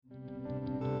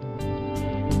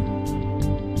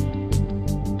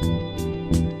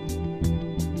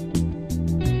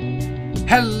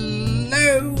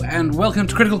and welcome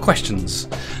to Critical Questions,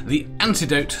 the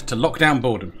antidote to lockdown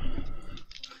boredom.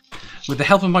 With the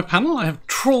help of my panel, I have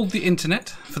trawled the internet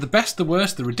for the best, the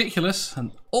worst, the ridiculous,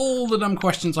 and all the dumb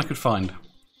questions I could find.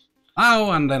 Oh,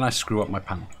 and then I screw up my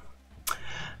panel.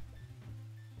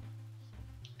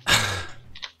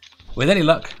 With any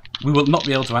luck, we will not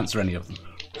be able to answer any of them.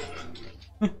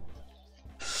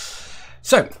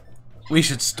 So, we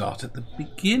should start at the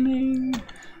beginning.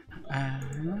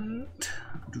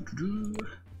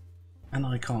 And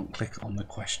I can't click on the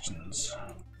questions.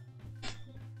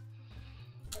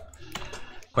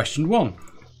 Question 1.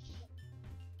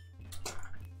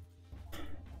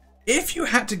 If you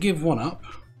had to give one up,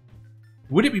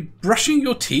 would it be brushing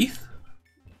your teeth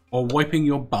or wiping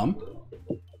your bum?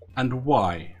 And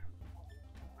why?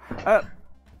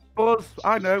 Buzz,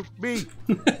 I know, me.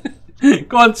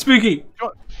 Go on, Spooky.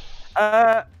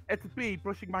 It's me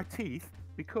brushing my teeth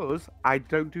because I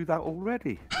don't do that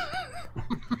already.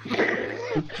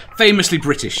 Famously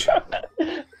British.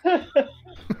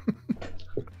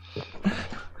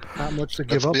 Not much to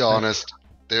give up. Let's be honest.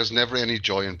 There's never any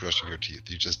joy in brushing your teeth.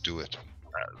 You just do it.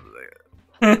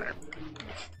 And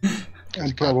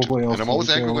probably also and I'm always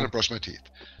angry when I brush my teeth.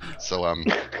 So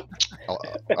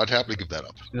I'd happily give that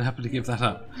up. You're happy to give that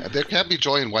up. There can't be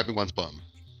joy in wiping one's bum.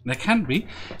 There can be.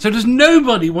 So does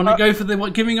nobody want to go for the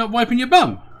giving up wiping your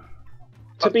bum?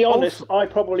 To be honest, I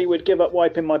probably would give up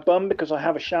wiping my bum because I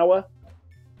have a shower.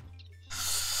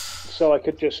 So I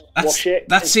could just wash it.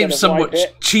 That seems somewhat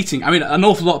cheating. I mean, an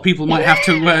awful lot of people might have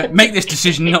to make this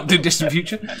decision in not the distant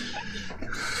future.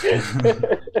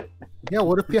 Yeah,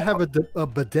 what if you have a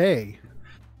bidet?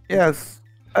 Yes.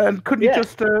 And couldn't you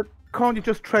just can't you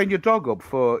just train your dog up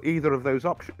for either of those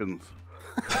options?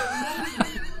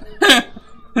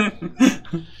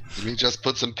 You mean just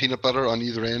put some peanut butter on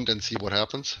either end and see what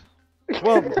happens?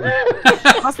 Well,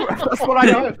 that's what I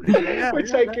know. We're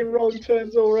taking wrong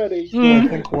turns already. Well, I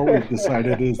think what we've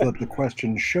decided is that the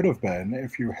question should have been,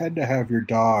 if you had to have your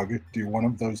dog do one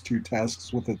of those two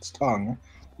tasks with its tongue,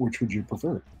 which would you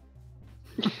prefer?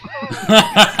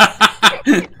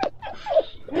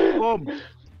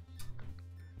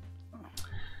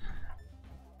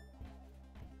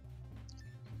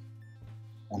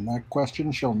 And that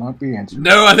question shall not be answered.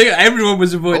 No, I think everyone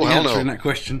was avoiding answering that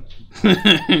question.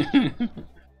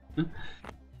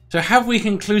 So have we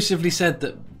conclusively said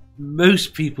that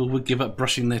most people would give up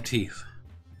brushing their teeth?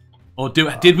 Or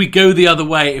did we go the other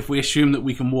way if we assume that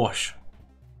we can wash?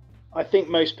 I think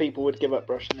most people would give up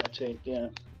brushing their teeth, yeah.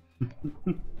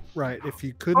 Right, if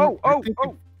you couldn't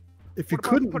if you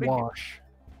couldn't wash,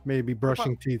 maybe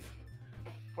brushing teeth.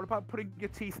 What about putting your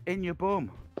teeth in your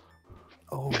bum?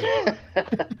 Oh.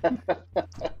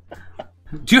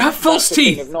 Do you have false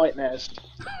teeth? Of nightmares.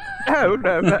 No.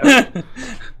 That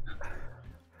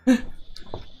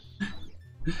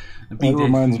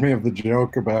reminds me of the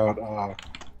joke about,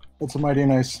 it's a mighty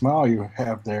nice smile you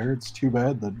have there. It's too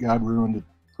bad that God ruined a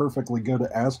perfectly good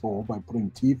asshole by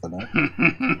putting teeth in it.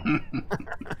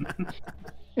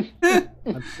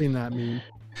 I've seen that meme.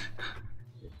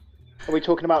 Are we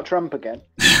talking about Trump again?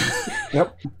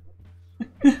 Yep.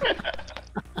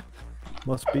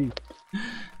 Must be.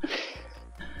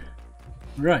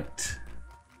 Right.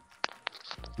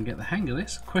 We get the hang of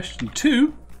this. Question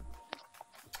 2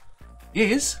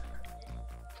 is: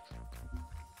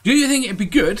 do you think it'd be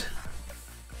good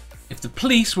if the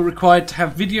police were required to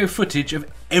have video footage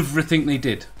of everything they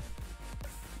did?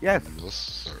 Yes. Yes,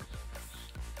 sir.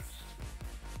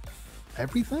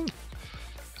 Everything?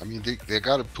 I mean, they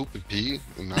gotta poop and pee.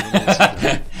 And I don't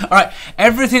know All right,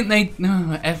 everything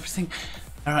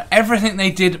they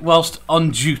did whilst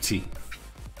on duty.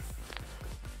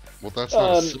 Well, that's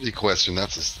not a silly question.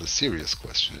 That's a serious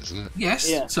question, isn't it? Yes,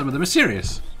 Yeah. some of them are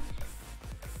serious.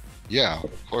 Yeah,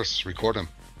 of course. Record them.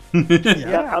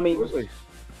 Yeah, I mean,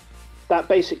 that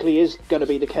basically is going to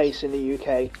be the case in the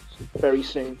UK very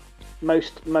soon.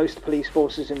 Most police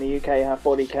forces in the UK have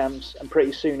body cams, and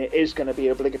pretty soon it is going to be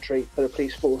obligatory for the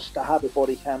police force to have a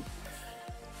body cam.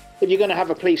 If you're going to have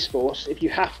a police force, if you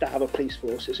have to have a police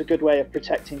force, it's a good way of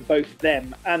protecting both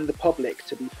them and the public,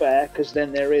 to be fair, because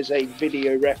then there is a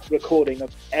video recording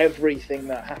of everything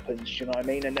that happens, you know what I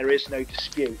mean? And there is no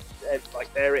dispute.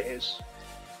 Like, there it is.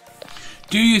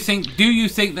 Do you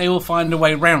think they will find a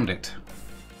way round it?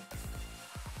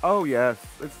 Oh yes,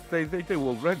 they do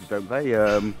already, don't they?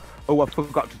 Oh, I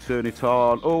forgot to turn it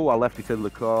on. Oh, I left it in the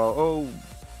car. Oh,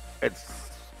 it's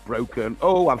broken.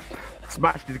 Oh, I've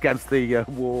smashed it against the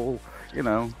wall. You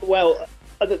know. Well,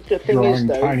 the thing Drawing is,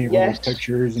 though, tiny yes, little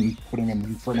pictures and putting them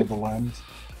in front of the lens.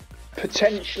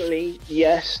 potentially,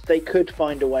 yes, they could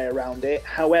find a way around it.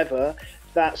 However,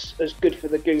 that's as good for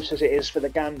the goose as it is for the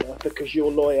gander, because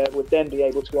your lawyer would then be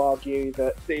able to argue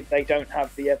that if they don't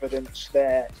have the evidence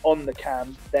there on the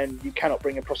cam, then you cannot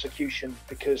bring a prosecution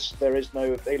because there is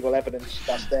no available evidence.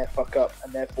 That's their fuck up,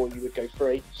 and therefore you would go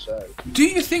free. So, do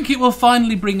you think it will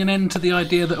finally bring an end to the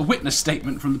idea that a witness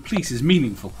statement from the police is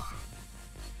meaningful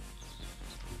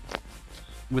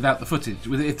without the footage,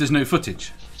 if there's no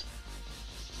footage?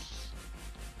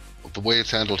 The way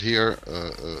it's handled here,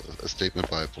 a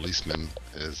statement by a policeman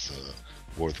is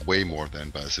worth way more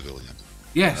than by a civilian.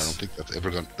 Yes. I don't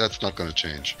think that's not going to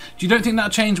change. You don't think that'll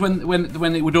change when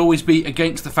it would always be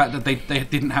against the fact that they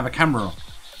didn't have a camera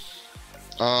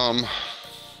on?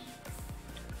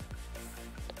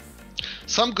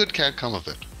 Some good can come of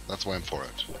it. That's why I'm for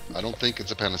it. I don't think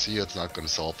it's a panacea. It's not going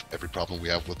to solve every problem we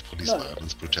have with police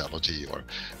violence, brutality, or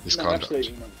misconduct. No,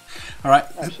 absolutely not. All right.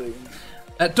 Absolutely not.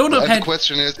 The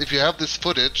question is, if you have this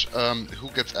footage, who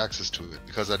gets access to it?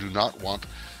 Because I do not want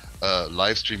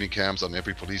live streaming cams on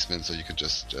every policeman, so you can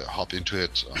just hop into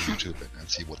it on YouTube and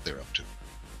see what they're up to.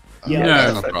 Yeah,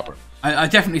 that's not proper. I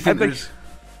definitely think there's...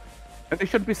 And they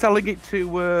shouldn't be selling it to,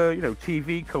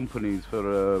 TV companies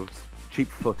for cheap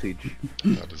footage.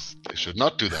 They should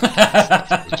not do that.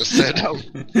 That's what we just said.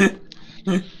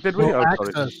 Did we?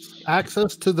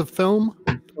 Access to the film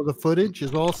or the footage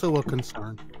is also a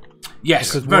concern.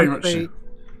 Yes, very much so.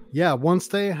 Yeah, once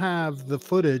they have the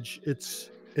footage,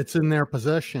 it's in their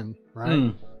possession,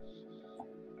 right?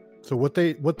 So what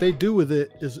they do with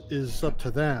it is up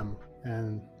to them,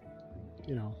 and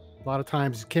a lot of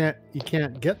times you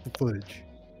can't get the footage,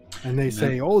 and they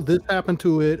say, "Oh, this happened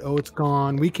to it. Oh, it's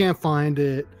gone. We can't find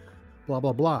it." Blah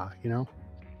blah blah.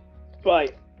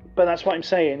 Right, but that's what I'm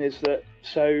saying is that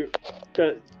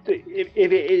if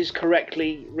it is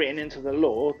correctly written into the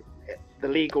law, the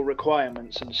legal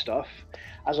requirements and stuff,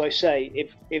 as I say,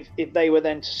 if they were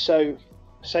then to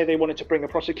say they wanted to bring a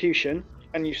prosecution,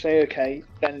 and you say okay,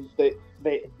 then the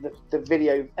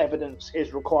video evidence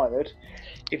is required.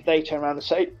 If they turn around and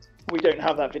say we don't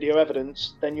have that video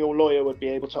evidence, then your lawyer would be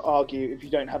able to argue if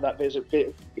you don't have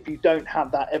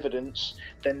that evidence,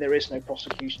 then there is no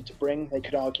prosecution to bring. They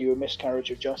could argue a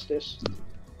miscarriage of justice.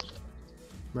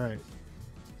 Right.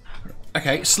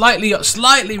 Okay, slightly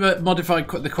modified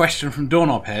the question from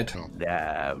Doorknob Head.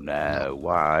 No,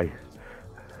 why?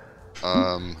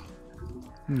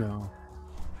 No.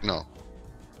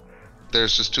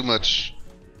 There's just too much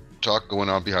talk going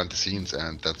on behind the scenes,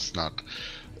 and that's not...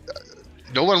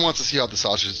 no one wants to see how the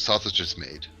sausage is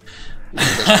made.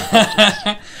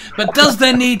 But does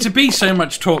there need to be so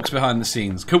much talks behind the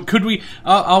scenes? Could we...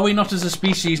 Are we not as a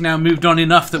species now moved on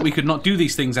enough that we could not do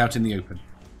these things out in the open?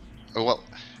 Well...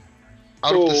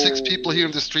 out of the 6 people here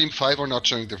in the stream, 5 are not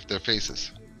showing their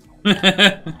faces.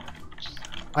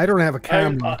 I don't have a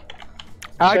camera.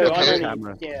 I don't have a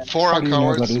camera. Yeah. 4 are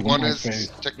cowards, 1 my is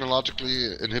face?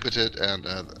 technologically inhibited, and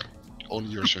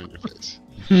only you're showing your face.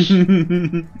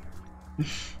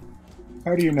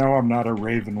 How do you know I'm not a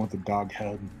raven with a dog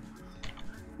head?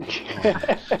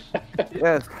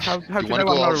 Yes. How do you You want to know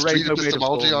go I'm not all a street rainbow made of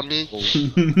epistemology balls?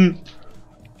 on me?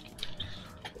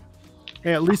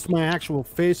 Hey, at least my actual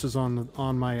face is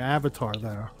on my avatar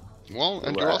there. Well,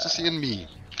 and you're also seeing me.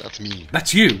 That's me.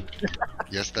 That's you.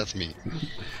 Yes, that's me.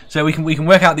 So we can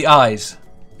work out the eyes.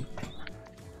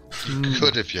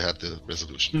 Could if you had the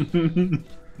resolution.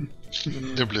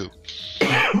 They're blue.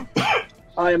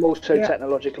 I am also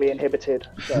technologically inhibited,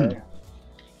 so...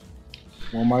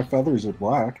 Well, my feathers are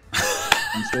black,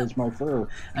 and so is my fur.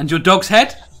 And your dog's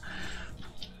head?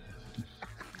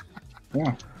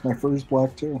 Yeah, my fur's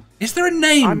black too. Is there a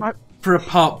name for a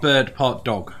part bird, part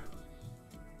dog?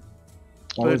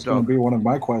 That was going to be one of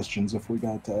my questions if we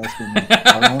got to asking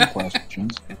our own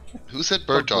questions. Who said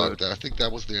bird dog? I think that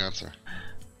was the answer.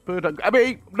 Bird dog. I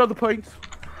mean, another point.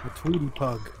 A Tweety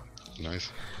Pug.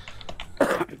 Nice.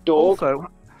 Dog.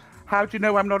 Also, how do you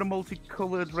know I'm not a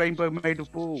multicolored rainbow made of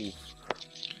balls?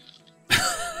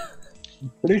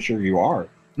 Pretty sure you are.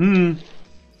 Can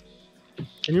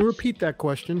you repeat that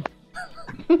question?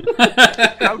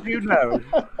 How do you know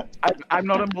I'm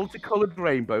not a multicolored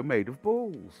rainbow made of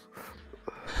balls?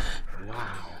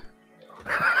 Wow.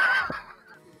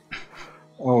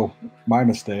 Oh, my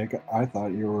mistake. I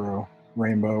thought you were a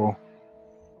rainbow,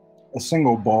 a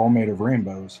single ball made of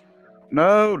rainbows.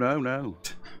 No.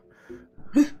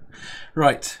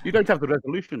 Right. You don't have the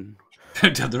resolution.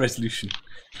 Don't have the resolution.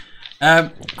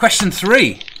 Question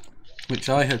 3, which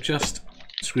I have just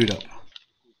screwed up.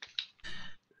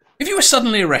 If you were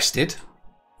suddenly arrested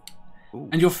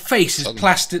and your face is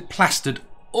plastered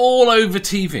all over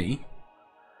TV,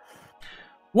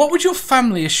 what would your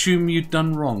family assume you'd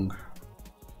done wrong?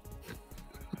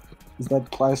 Is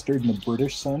that plastered in the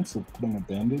British sense of putting a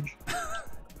bandage?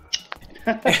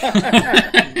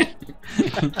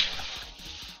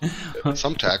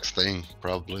 Some tax thing,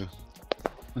 probably.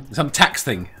 Some tax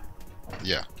thing.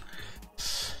 Yeah.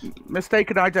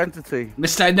 Mistaken identity.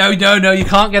 No, you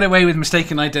can't get away with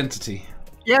mistaken identity.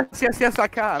 Yes, I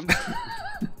can.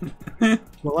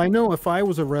 Well, I know if I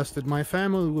was arrested, my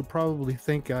family would probably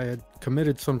think I had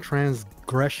committed some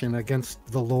transgression against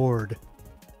the Lord.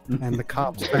 And the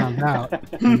cops found out,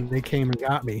 and they came and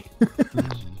got me.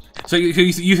 So you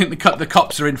think the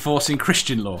cops are enforcing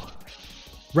Christian law?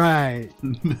 Right.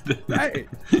 Right.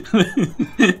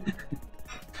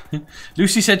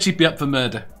 Lucy said she'd be up for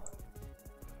murder.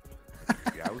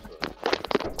 Yeah, I was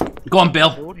Go on, Bill.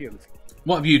 audience.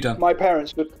 What have you done? My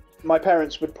parents would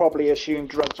probably assume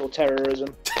drugs or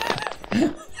terrorism.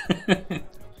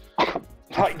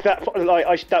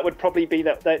 That would probably be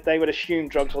that they would assume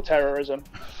drugs or terrorism.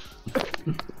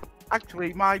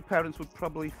 Actually, my parents would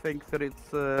probably think that it's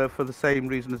for the same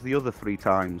reason as the other 3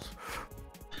 times.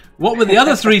 What were the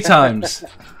other 3 times?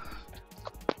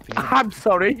 I'm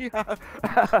sorry.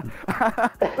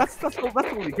 that's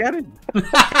all you're getting.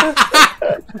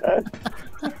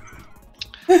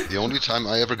 The only time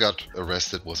I ever got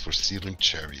arrested was for stealing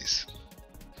cherries.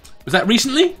 Was that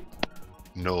recently?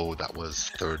 No, that was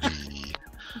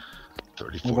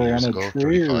 34 Were they years on ago, a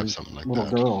tree or 35, something like little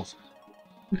that. girls?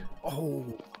 Oh.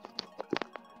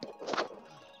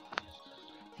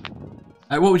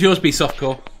 What would yours be,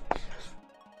 Softcore?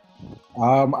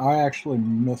 I actually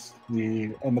missed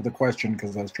the end of the question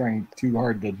because I was trying too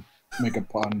hard to make a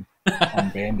pun on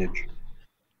bandage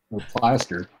or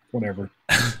plaster, whatever.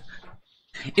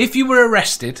 If you were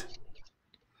arrested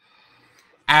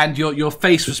and your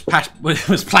face was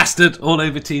plastered all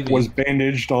over TV, Was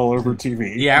bandaged all over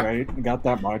TV. Yeah. Right? Got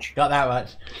that much. got that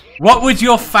much. What would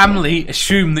your family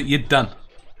assume that you'd done?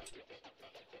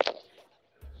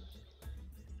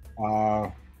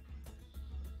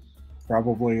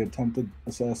 Probably attempted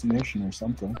assassination or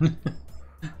something.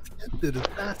 Did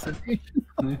assassination?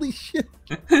 Holy shit.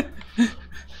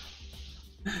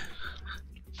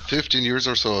 15 years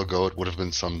or so ago, it would have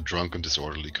been some drunken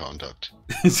disorderly conduct.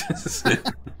 That's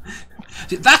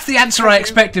the answer I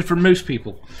expected from most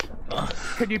people.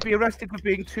 Can you be arrested for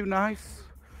being too nice?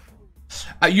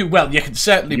 You can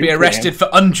certainly You be can. arrested for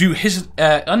undue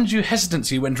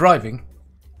hesitancy when driving.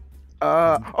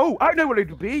 Oh, I know what it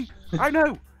would be. I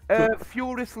know.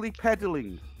 Furiously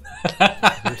pedaling.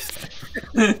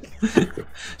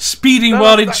 Speeding No,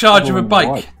 while in that- charge of a Doing bike.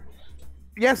 what?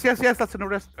 Yes. That's an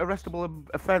arrestable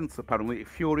offence. Apparently,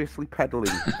 furiously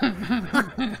pedaling.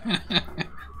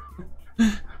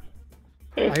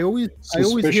 I always hear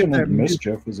Suspicion that of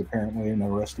mischief is apparently an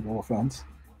arrestable offense.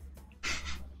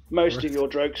 Most of your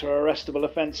jokes are arrestable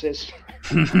offences.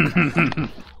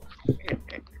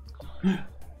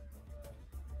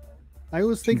 I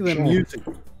always think of that Sure. music.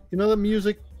 You know the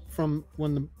music from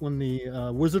when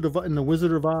the Wizard of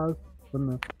Oz, when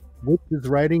the witch is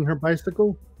riding her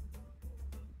bicycle.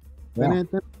 Yeah.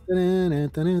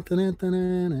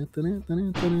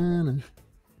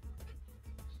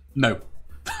 No.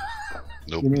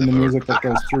 Nope, You mean the never. music that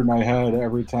goes through my head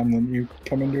every time that you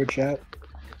come into a chat?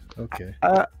 Okay.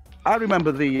 I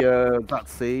remember that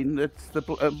scene. It's the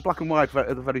black and white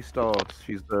at the very start.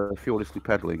 She's furiously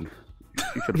pedaling.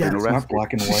 She should have Yeah, been It's not arrested.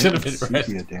 black and She white. should have It's been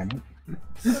sepia, damn it.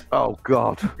 Oh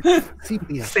God,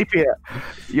 Sepia. sepia.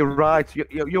 You're right.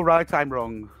 You're right. I'm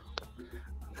wrong.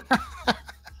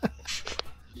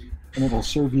 And it'll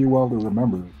serve you well to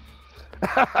remember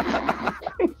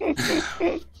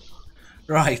it.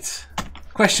 Right.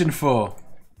 Question 4.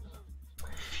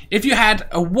 If you had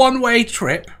a one-way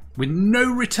trip with no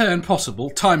return possible,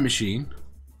 time machine,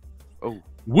 Oh,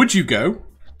 would you go?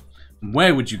 And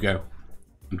where would you go?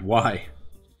 And why?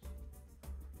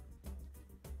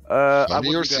 I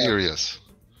Funny or wouldn't go. serious?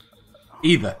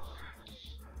 Either.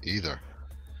 Either.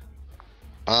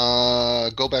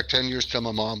 Go back 10 years, tell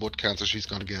my mom what cancer she's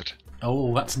gonna get.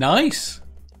 Oh, that's nice.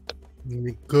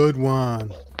 Good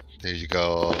one. There you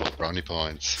go, brownie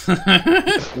points.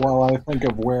 While I think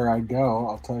of where I'd go,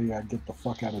 I'll tell you I'd get the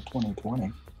fuck out of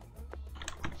 2020.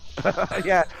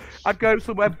 Yeah, I'd go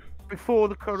somewhere before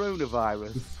the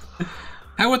coronavirus.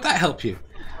 How would that help you?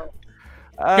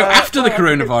 Go Uh, after the well,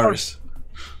 coronavirus.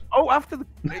 Oh, after the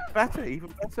it's better,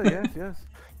 even better. Yes.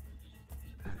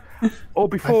 Or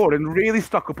before, and really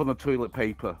stock up on the toilet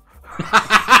paper.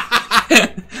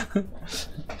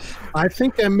 I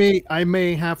think I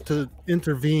may have to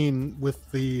intervene with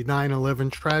the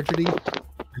 9/11 tragedy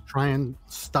to try and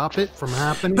stop it from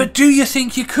happening. But do you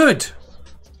think you could?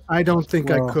 I don't think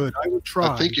Well, I could. I would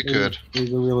try. I think you could.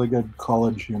 There's a really good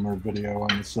college humor video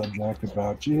on the subject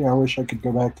about, gee, I wish I could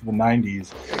go back to the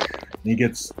 90s. And he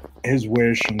gets his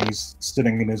wish, and he's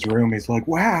sitting in his room. He's like,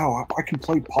 wow, I can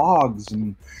play Pogs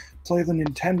and play the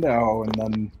Nintendo. And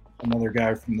then another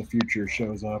guy from the future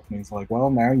shows up, and he's like, well,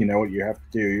 now you know what you have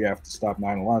to do. You have to stop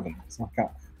 9/11. It's like, I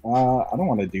don't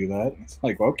want to do that. It's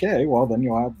like, okay, well, then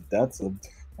you'll have deaths of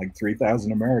like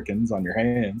 3,000 Americans on your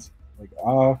hands. Like,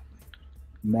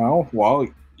 no, well,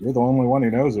 you're the only one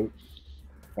who knows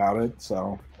about it,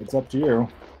 so it's up to you.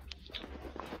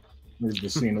 There's the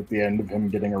scene at the end of him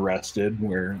getting arrested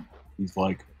where he's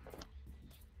like,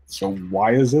 so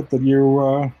why is it that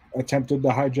you attempted to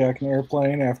hijack an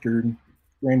airplane after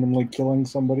randomly killing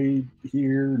somebody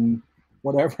here and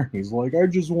whatever? He's like, I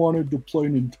just wanted to play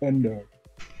Nintendo.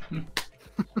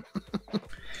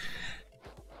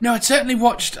 No, I certainly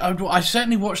watched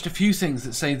a few things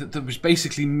that say that there was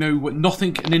basically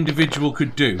nothing an individual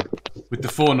could do with the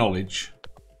foreknowledge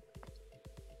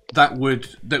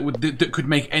that could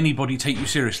make anybody take you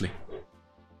seriously.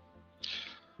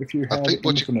 If you had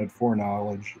infinite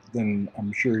foreknowledge, then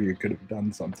I'm sure you could have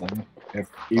done something.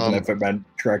 Even if it meant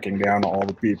tracking down all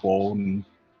the people and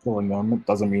killing them, it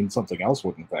doesn't mean something else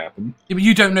wouldn't have happened. Yeah, but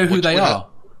you don't know who they are.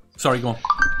 Sorry, go on.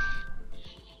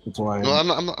 That's why. No,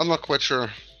 I'm not quite sure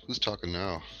who's talking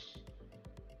now.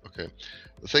 Okay,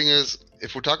 the thing is,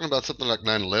 if we're talking about something like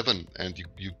 9/11, and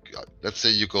you let's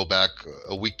say you go back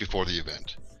a week before the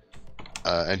event,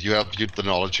 and you have the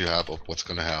knowledge you have of what's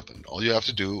going to happen, all you have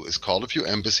to do is call a few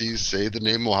embassies, say the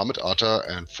name Mohammed Atta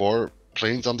and 4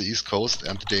 planes on the East Coast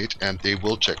and the date, and they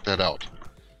will check that out.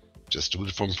 Just do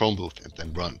it from phone booth and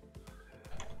then run.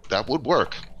 That would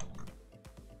work.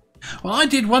 Well, I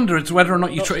did wonder as to whether or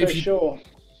not you try. Sure.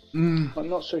 I'm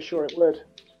not so sure it would.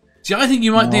 See, I think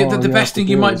you might. The best thing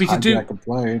you might be to do.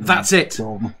 That's it.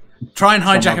 Try and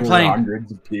hijack a plane.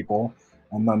 Hundreds of people,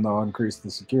 and then they'll increase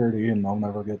the security, and they'll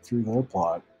never get through their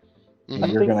plot. Mm-hmm.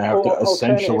 And you're going to have to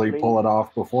essentially pull it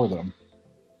off before them.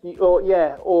 Or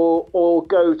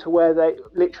go to where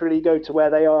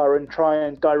they are and try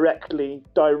and directly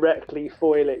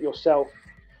foil it yourself.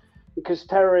 Because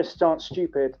terrorists aren't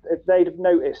stupid. If they'd have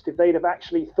noticed, if they'd have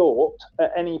actually thought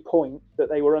at any point that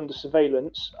they were under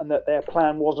surveillance and that their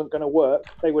plan wasn't going to work,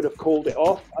 they would have called it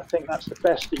off. I think that's the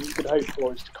best that you could hope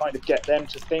for, is to kind of get them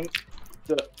to think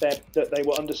that they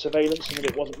were under surveillance and that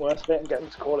it wasn't worth it, and get them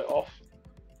to call it off.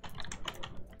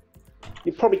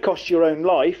 You'd probably cost your own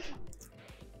life.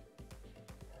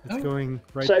 It's going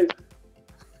right. So,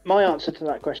 my answer to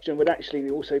that question would actually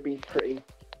also be pretty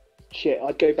shit.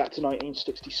 I'd go back to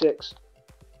 1966.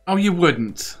 Oh, you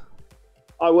wouldn't?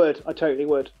 I would. I totally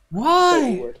would. Why?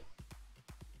 Totally would.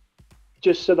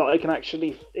 Just so that I can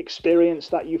actually experience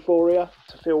that euphoria,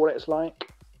 to feel what it's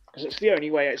like. Because it's the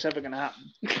only way it's ever going to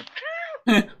happen.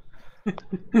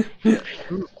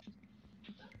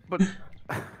 But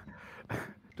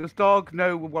does Dog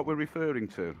know what we're referring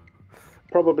to?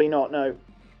 Probably not, no.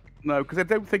 No, because I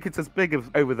don't think it's as big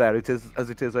over there as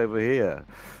it is over here.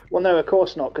 Well, no, of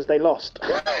course not, because they lost.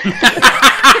 Well,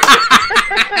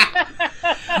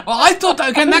 I thought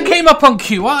that came up on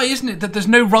QI, isn't it? That there's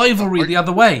no rivalry the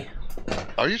other way.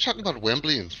 Are you talking about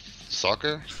Wembley and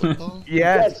soccer, football?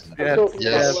 Yes. I'm talking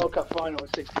about the World Cup final in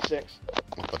 '66.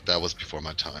 But that was before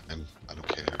my time. I don't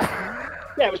care.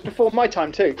 Yeah, it was before my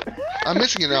time too. I'm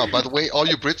missing it out. By the way, all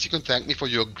you Brits, you can thank me for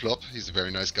Jürgen Klopp. He's a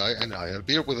very nice guy, and I had a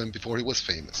beer with him before he was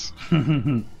famous.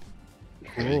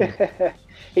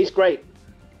 He's great.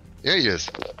 Yeah, he is.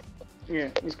 Yeah,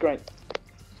 he's great.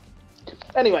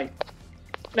 Anyway,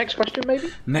 next question,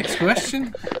 maybe? Next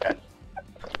question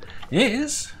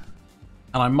is,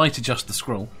 and I might adjust the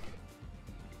scroll.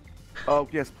 Oh,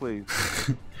 yes, please.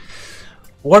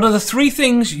 What are the 3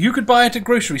 things you could buy at a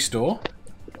grocery store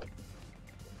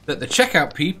that the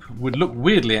checkout peep would look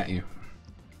weirdly at you?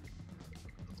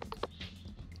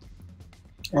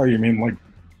 Oh, you mean like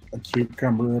a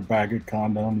cucumber, a bag of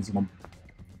condoms, and a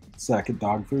sack of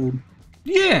dog food?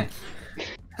 Yeah.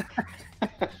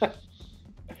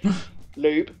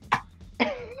 Lube.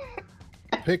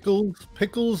 Pickles,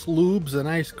 lubes, and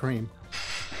ice cream.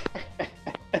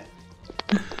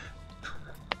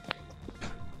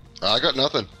 I got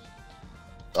nothing.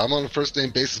 I'm on a first name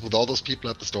basis with all those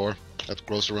people at the store, at the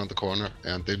grocery around the corner,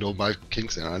 and they know my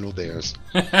kinks and I know theirs.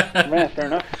 Yeah, fair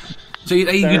enough. So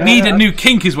you need a new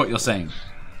kink, is what you're saying?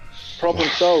 Problem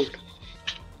solved.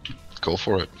 Go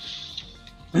for it.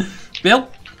 Bill?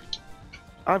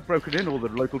 I've broken in all the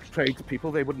local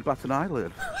tradespeople. They wouldn't bat an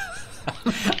eyelid.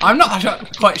 I'm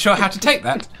not quite sure how to take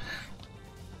that.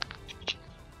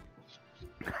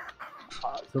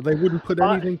 So they wouldn't put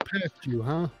anything past you,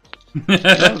 huh?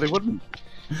 No, they wouldn't.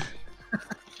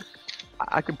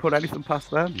 I can put anything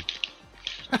past them.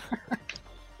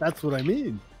 That's what I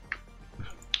mean.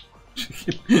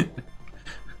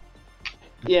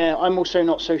 Yeah, I'm also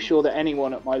not so sure that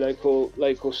anyone at my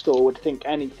local store would think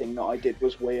anything that I did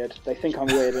was weird. They think I'm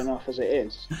weird enough as it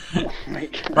is.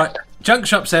 Right, Junk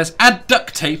Shop says, add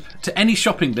duct tape to any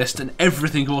shopping list and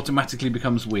everything automatically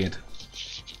becomes weird.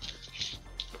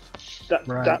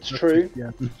 That's true.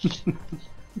 Yeah.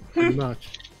 Pretty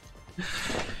much.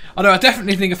 Although I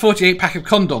definitely think a 48 pack of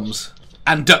condoms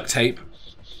and duct tape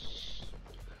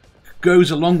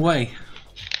goes a long way.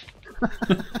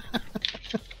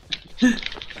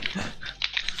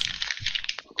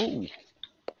 Ooh.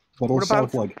 That'll What solve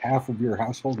about- like half of your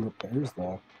household repairs,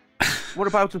 though. What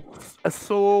about a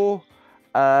saw,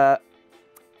 a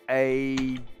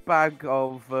bag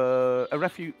of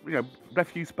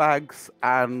refuse bags,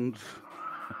 and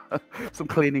some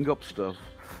cleaning up stuff?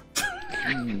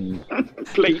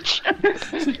 Bleach. Do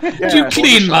you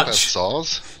clean Photoshop has much?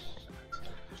 saws.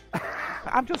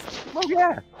 I'm just, well,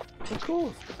 yeah, of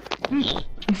course.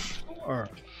 Or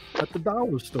at the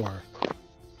dollar store.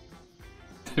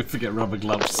 Don't forget rubber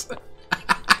gloves.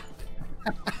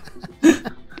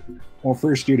 Well,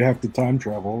 first you'd have to time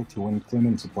travel to when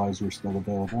cleaning supplies were still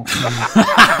available.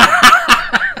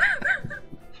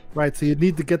 Right, so you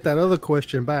need to get that other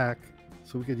question back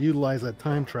so we could utilize that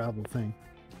time travel thing.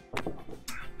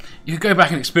 You could go back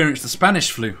and experience the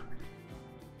Spanish flu.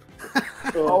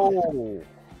 Oh,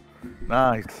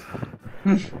 nice.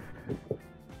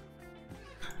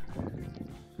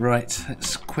 Right,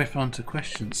 let's quip on to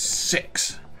question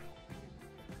 6.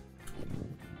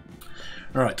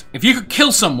 Right, if you could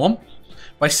kill someone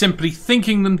by simply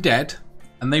thinking them dead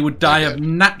and they would die of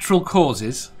natural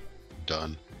causes,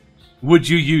 Done. would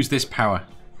you use this power?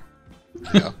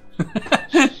 Yeah.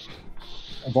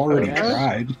 I've already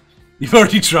tried. You've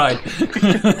already tried.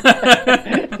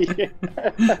 Yeah.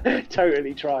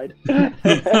 Totally tried.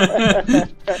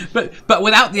 but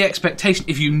without the expectation,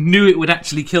 if you knew it would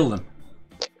actually kill them.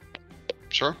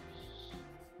 Sure.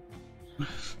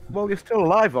 Well, you're still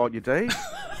alive, aren't you, Dave?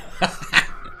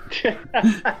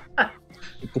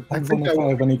 It depends on if I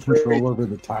have any control over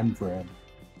the time frame.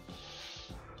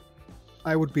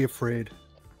 I would be afraid.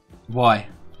 Why?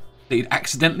 That you'd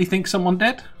accidentally think someone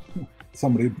dead?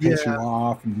 Somebody would piss Yeah. you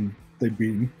off, and they'd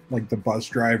be like the bus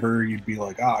driver. You'd be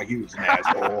like, "Ah, he was an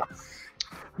asshole."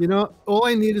 You know, all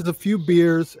I need is a few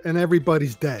beers and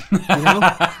everybody's dead. You know?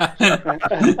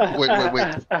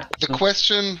 Wait. The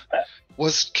question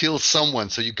was kill someone,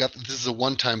 so you got this is a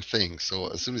one-time thing. So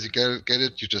as soon as you get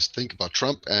it, you just think about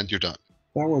Trump and you're done.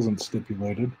 That wasn't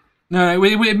stipulated. No,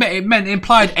 it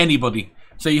implied anybody.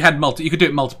 So you had you could do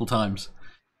it multiple times.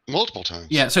 Multiple times.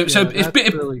 Yeah. So Yeah, if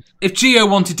that's really- if Gio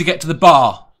wanted to get to the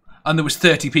bar and there was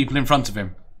 30 people in front of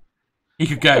him, he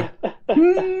could go,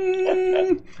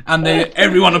 and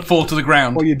everyone would fall to the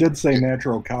ground. Well, you did say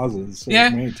natural causes, so Yeah.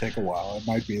 it may take a while. It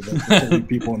might be that the 30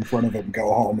 people in front of him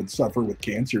go home and suffer with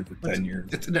cancer for 10 years.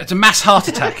 It's a mass heart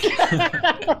attack.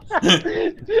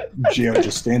 Gio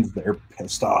just stands there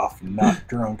pissed off and not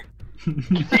drunk.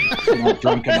 Not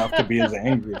drunk enough to be as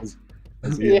angry as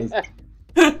he is.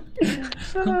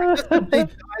 If they died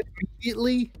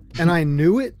immediately and I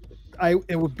knew it,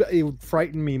 it would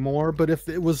frighten me more. But if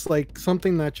it was like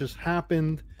something that just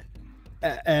happened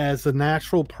as a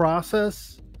natural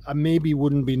process, I maybe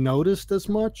wouldn't be noticed as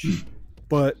much.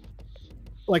 But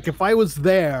like if I was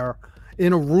there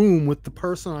in a room with the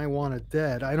person I wanted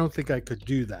dead, I don't think I could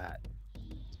do that.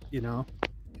 You know?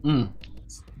 Mm.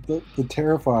 The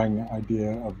terrifying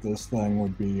idea of this thing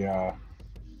would be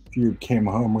if you came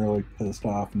home really pissed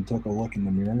off and took a look in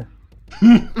the mirror.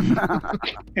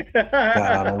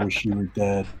 God, I wish you were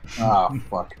dead. Ah,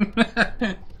 fuck.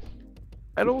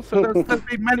 And also, there's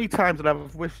been many times that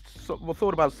I've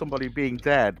thought about somebody being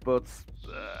dead, but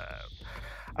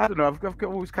I don't know. I've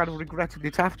always kind of regretted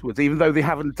it afterwards, even though they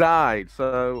haven't died.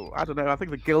 So I don't know. I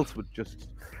think the guilt would just.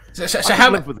 So I how,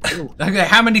 could live with the guilt. okay,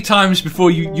 how many times before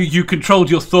you controlled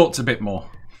your thoughts a bit more?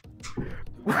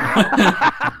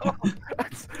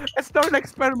 It's not an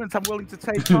experiment I'm willing to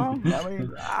take on. I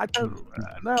mean, I don't.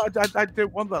 No, I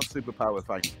don't want that superpower.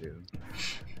 Thank you.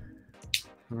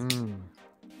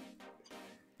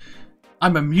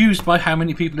 I'm amused by how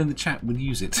many people in the chat would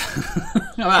use it.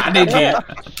 An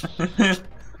idiot.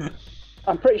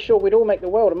 I'm pretty sure we'd all make the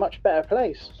world a much better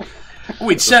place.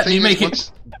 We'd The certainly thing is, make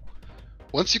it.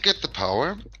 Once you get the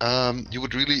power, you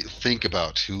would really think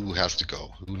about who has to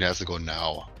go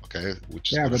now. Okay,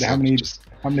 which is Yeah, gonna but how sound many just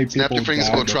people snap your fingers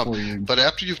and go died Trump. before you... But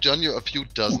after you've done a few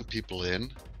dozen people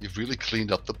in, you've really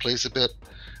cleaned up the place a bit.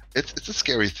 it's a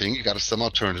scary thing. You got to somehow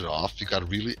turn it off. You got to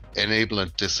really enable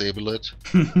and disable it.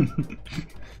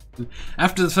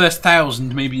 After the first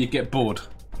 1,000, maybe you get bored.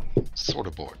 Sort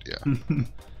of bored, yeah.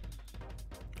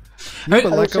 But like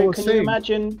I Also, was can you saying,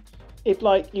 imagine if,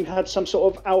 like, you had some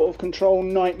sort of out of control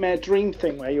nightmare dream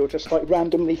thing where you're just like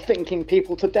randomly thinking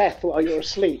people to death while you're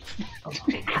asleep?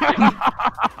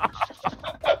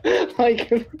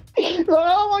 Like,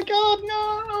 oh my god,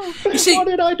 no! You see- What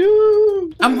did I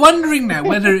do? I'm wondering now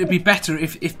whether it'd be better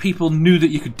if people knew that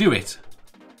you could do it.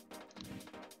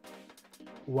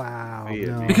 wow,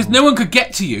 Yeah. no. Because no one could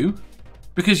get to you,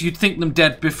 because you'd think them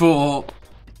dead before.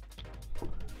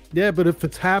 Yeah, but if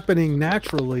it's happening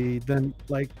naturally, then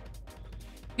like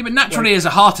Yeah, but naturally as a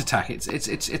heart attack,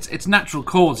 it's natural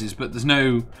causes, but there's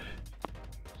no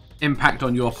impact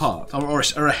on your part. Or a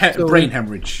So- brain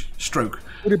hemorrhage, stroke.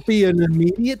 would it be an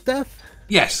immediate death?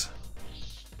 Yes.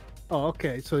 Oh,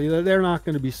 okay. So they're not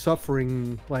going to be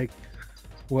suffering like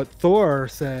what Thor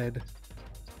said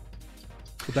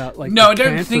about like. No, the I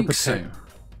don't cancer think so. potential.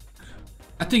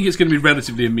 I think it's going to be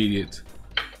relatively immediate.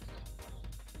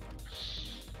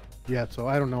 Yeah, so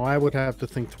I don't know. I would have to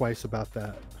think twice about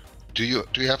that. Do you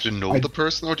have to know the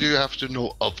person, or do you have to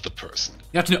know of the person?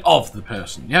 You have to know of the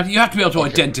person. You have to be able to Okay.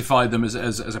 identify them as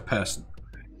a person.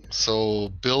 So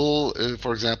Bill,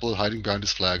 for example, hiding behind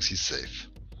his flags, he's safe.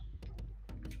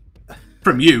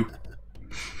 From you.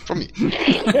 From me.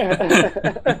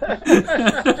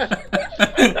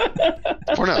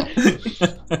 For now.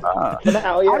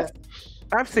 Now, yeah.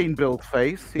 I've seen Bill's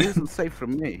face. He isn't safe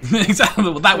from me. Exactly.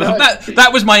 Well, that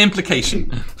was my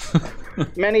implication.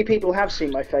 Many people have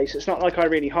seen my face. It's not like I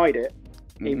really hide it.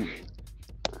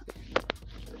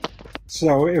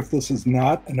 So if this is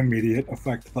not an immediate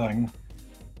effect thing,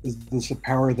 is this a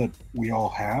power that we all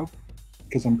have?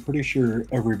 Because I'm pretty sure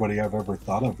everybody I've ever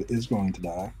thought of is going to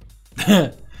die.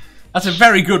 That's a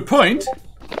very good point.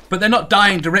 But they're not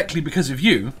dying directly because of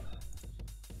you.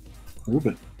 Prove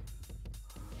it.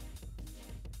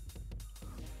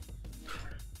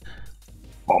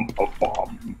 Bum, bum,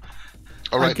 bum.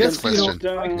 All right, guess, next you know,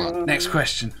 question. Come on. Next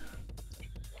question.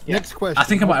 Next question. I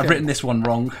think I might have Okay. written this one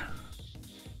wrong.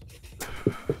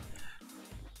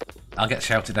 I'll get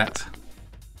shouted at.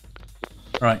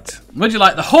 Right. Would you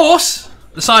like the horse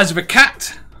the size of a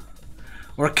cat,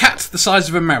 or a cat the size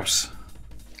of a mouse?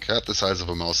 Cat the size of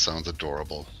a mouse sounds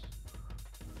adorable.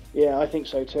 Yeah, I think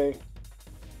so too.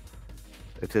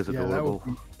 It is Yeah, adorable.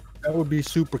 that would be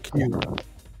super cute.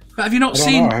 But have you not I don't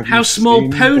seen know, have how you small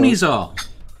seen ponies are?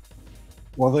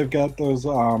 Well, they've got those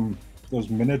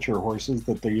miniature horses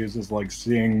that they use as like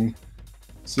seeing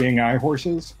eye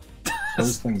horses.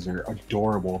 Those things are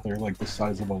adorable. They're like the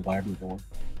size of a Labrador.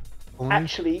 Pony?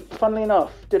 Actually, funnily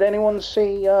enough, did anyone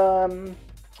see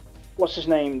what's his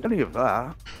name? Any of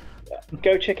that?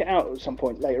 Go check it out at some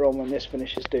point later on when this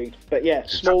finishes, dude. But yeah,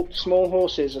 small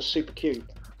horses are super cute.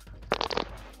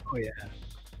 Oh yeah.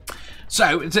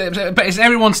 So, but is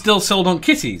everyone still sold on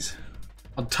kitties?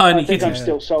 On tiny I think I'm kitties?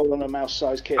 still sold on a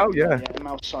mouse-sized kitten. Oh, yeah. A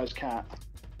mouse-sized cat.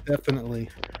 Definitely.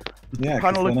 Yeah, because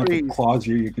Panel then if it agrees. claws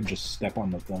you, you can just step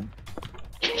on the thing.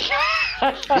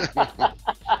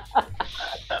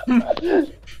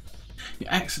 You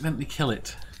accidentally kill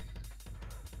it.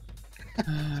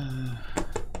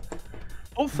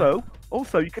 Also,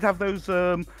 you could have those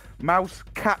mouse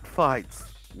cat fights.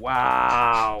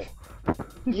 Wow.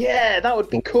 Yeah, that would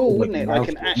be cool, wouldn't it? Like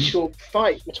an Mouse. actual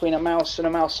fight between a mouse and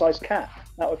a mouse-sized cat.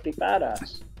 That would be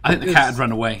badass. I think the cat had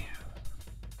run away.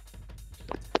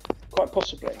 Quite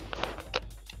possibly.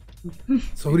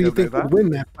 So who do you don't know think would that. win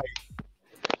that fight?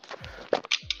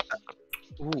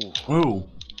 Ooh. Ooh.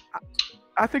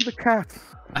 I think the cat.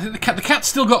 I think the cat's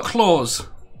still got claws.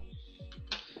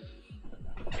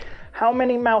 How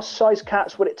many mouse-sized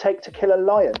cats would it take to kill a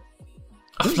lion?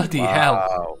 Oh, bloody hell.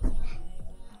 Wow.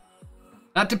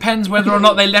 That depends whether or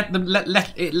not they let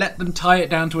them tie it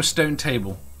down to a stone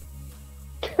table.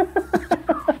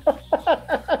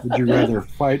 Would you rather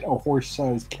fight a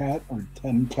horse-sized cat or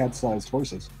 10 cat-sized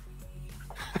horses?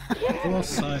 Well,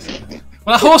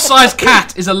 a horse-sized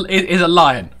cat is a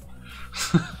lion.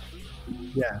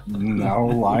 Yeah. No,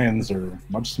 lions are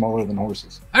much smaller than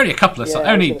horses. Only a couple of Yeah, I was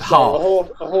only gonna say,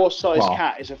 half. A horse-sized Well.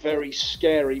 cat is a very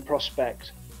scary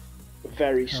prospect. A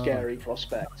very scary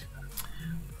prospect.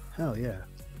 Hell yeah.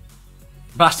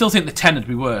 But I still think the 10 would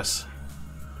be worse.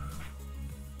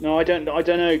 No, I don't know,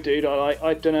 dude.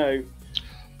 I don't know.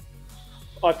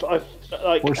 I've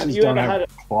like. Horses Have you don't ever have had?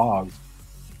 claws.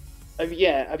 Have you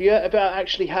ever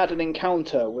actually had an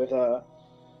encounter with a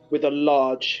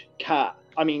large cat?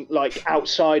 I mean, like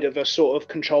outside of a sort of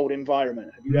controlled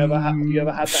environment. Have you ever had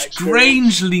that experience?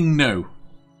 Strangely, no.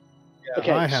 Yeah, I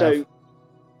Okay, have. so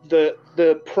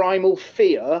the primal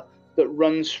fear that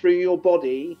runs through your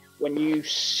body when you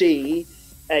see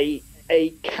a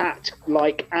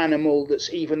cat-like animal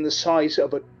that's even the size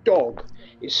of a dog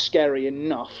is scary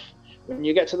enough. When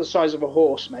you get to the size of a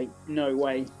horse, mate, no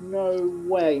way,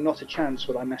 not a chance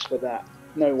would I mess with that.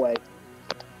 No way.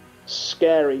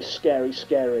 Scary, scary,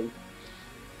 scary.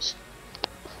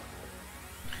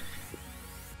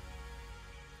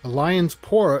 A lion's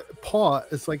paw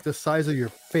is like the size of your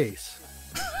face,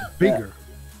 bigger.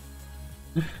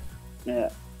 Yeah.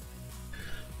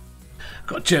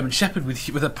 Got a German Shepherd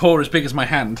with a paw as big as my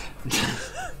hand.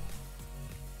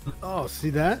 Oh, see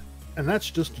that? And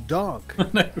that's just a dog.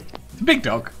 No, it's a big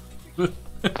dog. Right.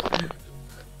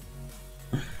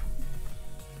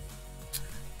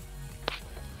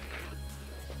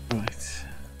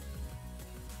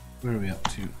 Where are we up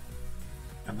to?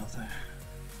 Another.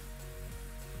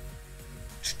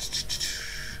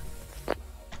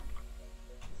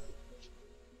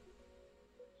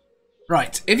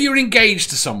 Right. If you were engaged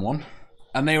to someone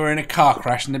and they were in a car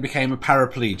crash and they became a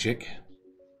paraplegic,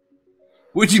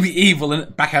 would you be evil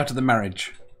and back out of the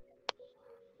marriage?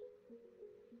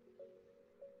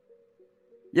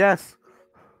 Yes.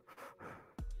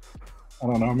 I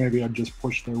don't know. Maybe I'd just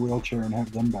push their wheelchair and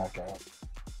have them back out.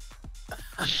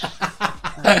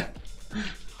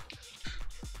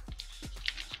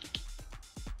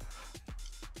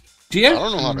 Do you? I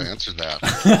don't know how to answer that.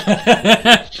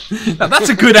 Now, that's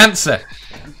a good answer.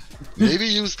 Maybe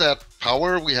use that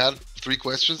power we had 3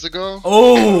 questions ago.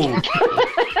 Oh!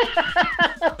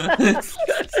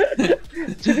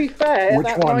 To be fair, Which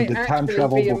that one? might Did time actually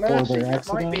travel be a before mercy. their That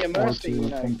accident might be a or mercy, to you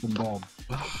know. think them dead?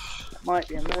 Might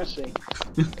be a mercy.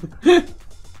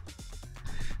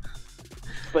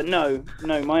 But no,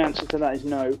 my answer to that is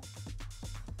no.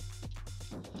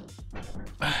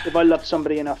 If I loved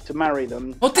somebody enough to marry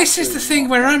them. Well, this is the thing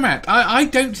where I'm at. I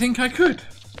don't think I could.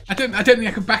 I don't think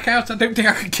I could back out. I don't think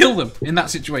I could kill them in that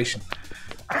situation.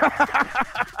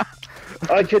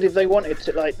 I could if they wanted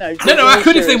to. Like no, I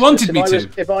could if they wanted me to.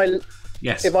 If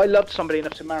I loved somebody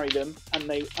enough to marry them, and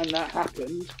that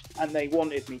happened, and they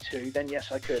wanted me to, then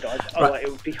yes, I could. It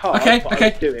would be hard, but I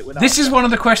would do it without. This is one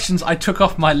of the questions I took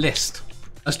off my list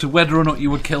as to whether or not you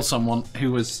would kill someone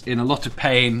who was in a lot of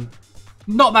pain,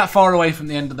 not that far away from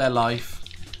the end of their life.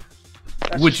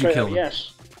 That's Would you kill them?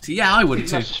 Yes. So, yeah, I would too.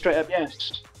 That's a straight up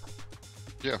yes.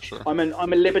 Yeah, sure. I'm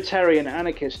a libertarian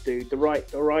anarchist, dude. The right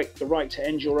to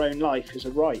end your own life is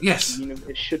a right. Yes.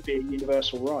 It should be a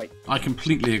universal right. I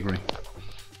completely agree.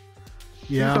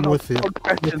 Yeah, I'm with you.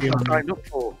 Questions I signed up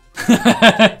for.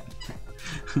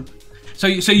 So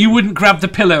you wouldn't grab the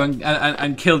pillow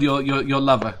and kill your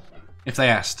lover if they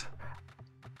asked?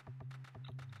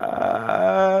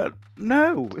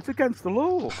 No, it's against the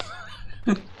law.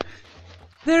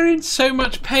 They're in so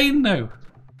much pain, though.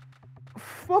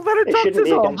 Well, then It shouldn't doctors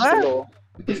be on against the there. law.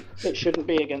 It shouldn't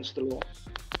be against the law.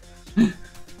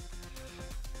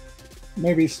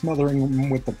 Maybe smothering them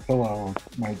with the pillow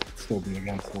might still be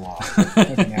against the law.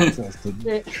 Having access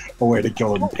to a way to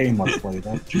kill them painlessly,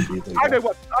 that should be illegal. I know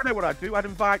what I'd do. I'd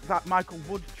invite that Michael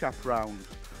Wood chap round.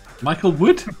 Michael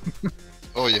Wood?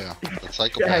 Oh yeah, the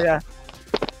psychopath. Yeah.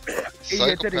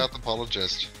 Psychopath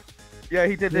apologist. Yeah,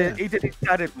 he did Yeah. it. He did his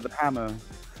head in with a hammer.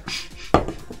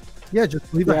 Yeah,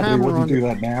 just leave a Yeah, they hammer wouldn't on. do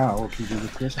that now because he's a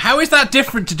Christian. How is that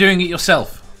different to doing it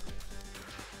yourself?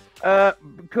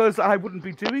 Because I wouldn't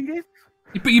be doing it.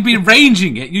 But you'd be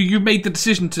arranging it. You made the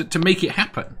decision to make it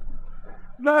happen.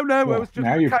 No, it Well, was just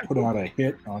now you've casual. put out a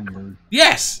hit on your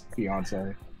Yes!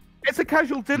 fiance. It's a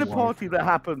casual dinner Wife. party that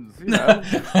happens, you know.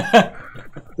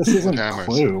 This isn't Hammers.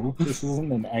 Clue. This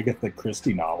isn't an Agatha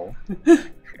Christie novel.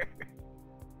 It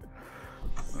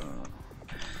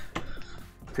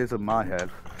is in my head.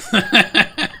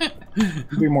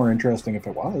 It'd be more interesting if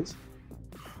it was.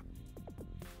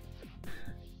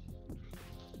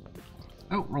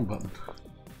 Oh, wrong button.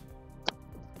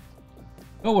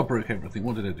 Oh, I broke everything.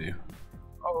 What did I do?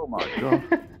 Oh my god.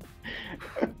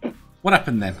 What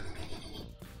happened then?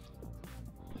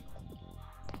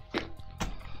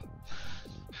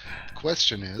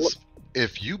 Question is,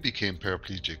 if you became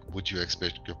paraplegic, would you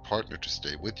expect your partner to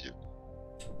stay with you?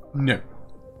 No.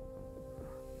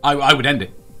 I would end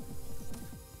it.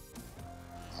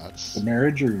 That's The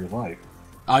marriage or your life?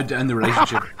 I'd end the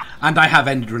relationship. And I have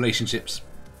ended relationships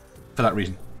for that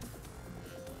reason.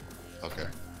 okay.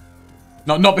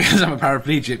 Not because I'm a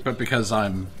paraplegic, but because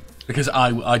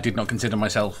I did not consider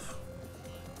myself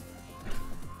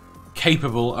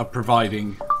capable of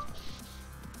providing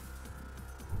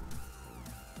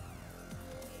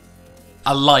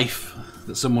a life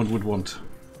that someone would want.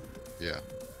 Yeah.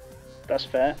 That's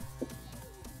fair.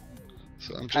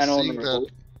 So I'm just And seeing honourable.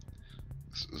 that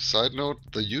side note,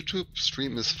 the YouTube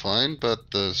stream is fine, but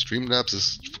the Streamlabs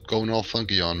is going all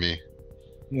funky on me.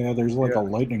 Yeah, there's like a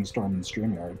lightning storm in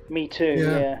StreamYard. Me too.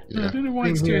 Yeah. Yeah. I don't know why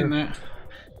it's Same doing here. that.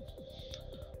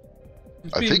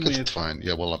 It's I being think weird. it's fine.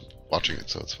 Yeah, well, I'm watching it,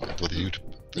 so it's fine. But the YouTube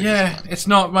thing Yeah, is fine. it's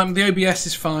not. The OBS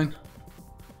is fine.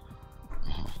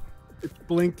 It's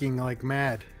blinking like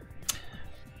mad.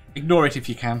 Ignore it if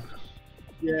you can.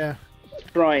 Yeah.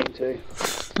 Trying to.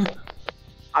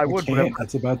 I I would, but can't.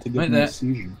 It's about to give Wait me there. a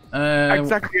seizure.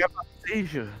 exactly have a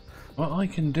seizure. What I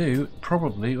can do,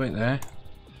 probably, wait there,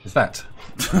 is that.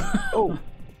 Oh,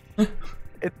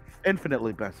 it's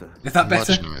infinitely better. Is that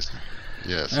better? Much nicer.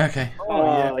 Yes. Okay.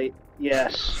 Oh,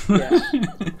 yes. Yes.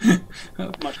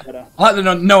 Much better. I like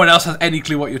that no one else has any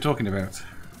clue what you're talking about.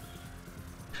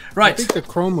 I Right. think the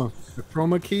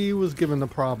chroma key was given the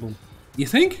problem. You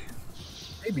think?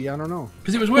 Maybe, I don't know.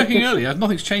 Because it was working earlier.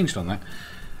 Nothing's changed on that.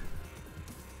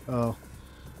 Oh.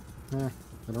 Yeah,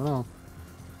 I don't know.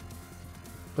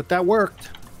 But that worked.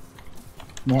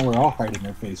 Now we're all hiding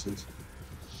our faces.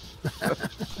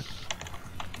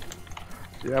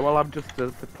 Yeah, well, I'm just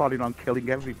planning on killing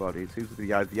everybody. It seems to be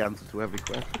the answer to every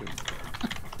question.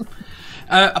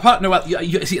 Apart, no, well,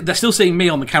 you see, they're still seeing me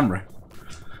on the camera.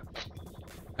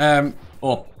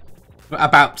 Or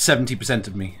about 70%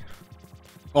 of me.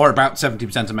 Or about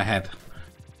 70% of my head.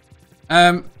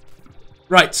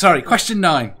 Right, sorry, question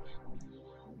 9.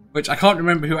 Which I can't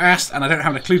remember who asked, and I don't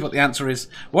have a clue what the answer is.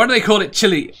 Why do they call it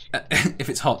chili if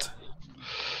it's hot?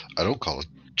 I don't call it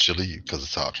chili because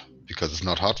it's hot. Because it's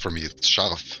not hot for me. It's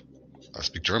scharf. I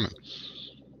speak German.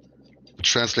 It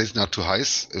translates not to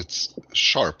heiß. It's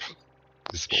sharp.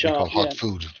 It's what Sharp, we call hot yeah.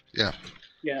 food. Yeah.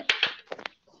 Yeah.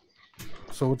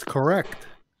 So it's correct.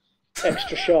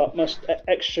 Extra sharp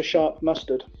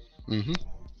mustard. Mm-hmm.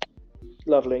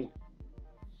 Lovely.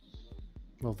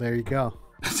 Well, there you go.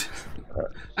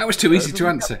 That was too easy to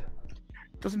answer.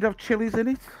 Doesn't it have chilies in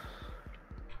it?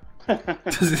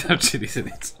 Does it have chilies in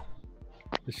it?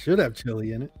 It should have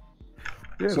chili in it.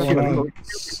 Yeah, So that's what I on thought. a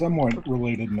somewhat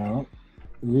related note,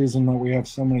 the reason that we have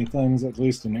so many things, at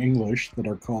least in English, that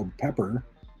are called pepper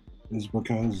is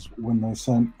because when they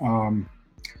sent oh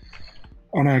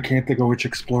no, I can't think of which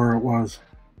explorer it was.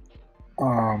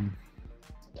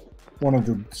 One of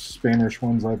the Spanish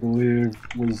ones, I believe,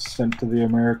 was sent to the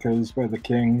Americas by the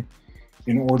king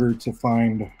in order to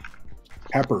find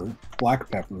pepper, black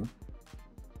pepper,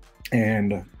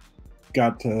 and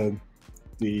got to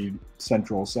the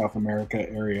Central South America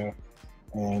area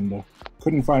and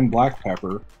couldn't find black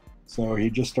pepper, so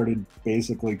he just started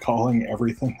basically calling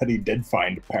everything that he did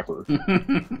find pepper,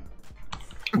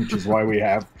 which is why we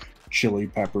have chili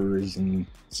peppers and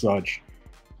such,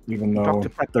 even though Dr.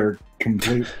 Pepper. they're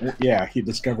complete. Yeah, he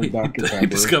discovered Dr. He Pepper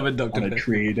discovered Dr. on a Pepper.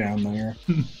 tree down there,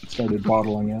 started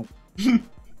bottling it.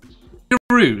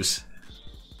 Ruse.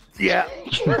 Yeah.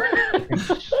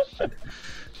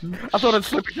 I thought I'd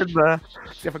slip it in there.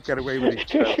 See if I can get away with it.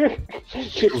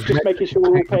 just making sure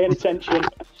we're all paying attention.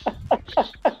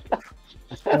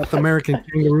 South American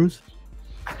kangaroos.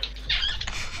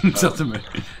 South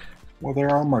America. Well, there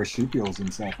are marsupials in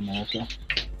South America.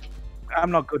 I'm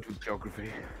not good with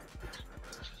geography.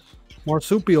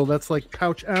 Marsupial, that's like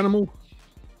pouch animal.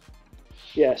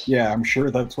 Yes. Yeah, I'm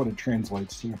sure that's what it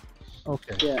translates to.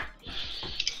 Okay. Yeah.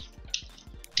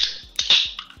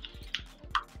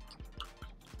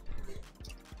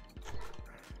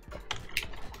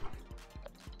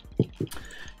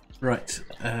 Right.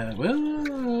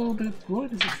 Well, why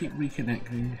does it keep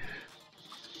reconnecting?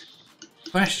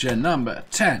 Question number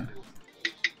 10.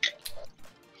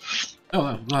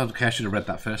 Oh, well, okay, I should have read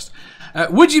that first.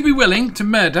 Would you be willing to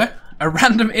murder a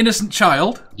random innocent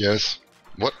child Yes.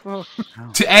 What?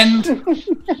 to end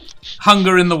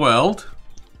hunger in the world?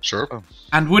 Sure.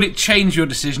 And would it change your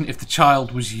decision if the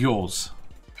child was yours?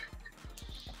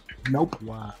 Nope.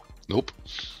 Wow. Nope.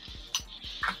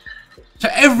 So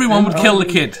everyone would kill the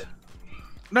kid.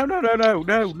 No.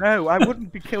 I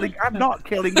wouldn't be killing. I'm not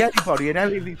killing anybody in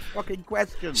any of these fucking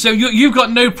questions. So you've got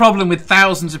no problem with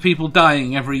thousands of people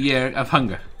dying every year of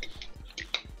hunger?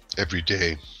 Every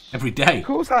day. Every day. Of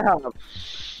course I have.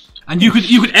 And you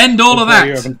could end all of So far,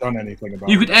 You that. haven't done anything about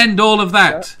You it. could end all of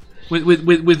that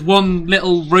with one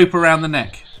little rope around the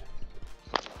neck.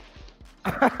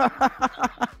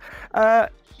 I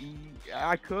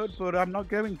could, but I'm not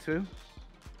going to.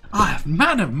 Ah,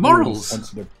 man of You're a morals.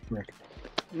 sensitive prick.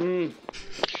 Mm.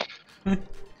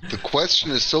 The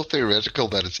question is so theoretical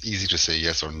that it's easy to say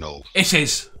yes or no. It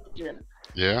is. Yeah.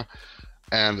 Yeah.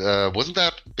 And wasn't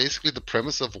that basically the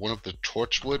premise of one of the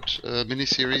Torchwood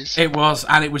miniseries? It was,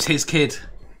 and it was his kid.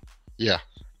 Yeah.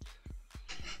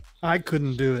 I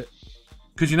couldn't do it.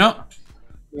 Could you not?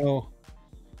 No.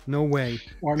 No way.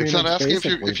 Well, I mean, It's not asking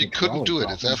basically if you the couldn't do it.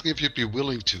 trolley It's problem. asking if you'd be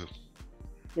willing to.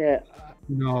 Yeah.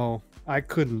 No, I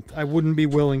couldn't. I wouldn't be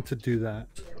willing to do that.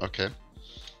 Okay.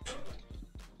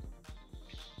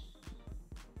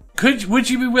 Would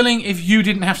you be willing if you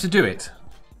didn't have to do it?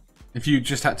 If you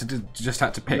just had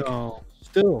to pick? No,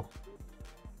 still.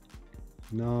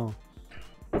 No,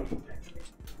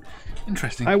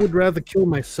 Interesting. I would rather kill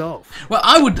myself. Well,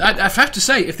 I'd have to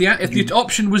say, if the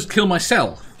option was kill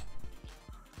myself,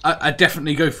 I'd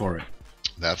definitely go for it.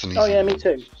 That's an easy Oh yeah, me one.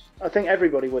 too. I think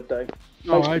everybody would though.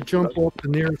 No, Most I people jump would. off the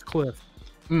nearest cliff.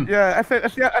 Yeah, if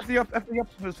the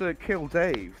option kill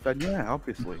Dave, then yeah,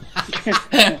 obviously.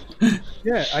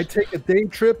 Yeah, I take a day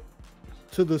trip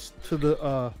to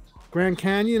the Grand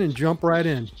Canyon and jump right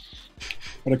in.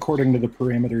 But according to the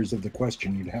parameters of the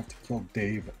question, you'd have to kill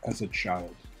Dave as a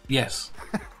child. Yes.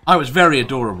 I was very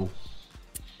adorable.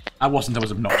 I wasn't. I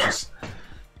was obnoxious.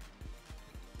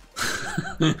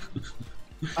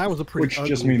 I was a pretty Which ugly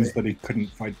just means baby. that he couldn't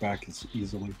fight back as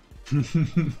easily.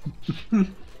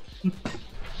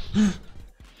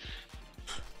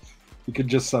 You could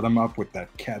just set him up with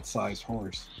that cat-sized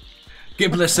horse.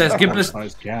 Gibbler says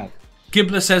Cat-sized cat.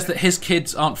 Gibbler says that his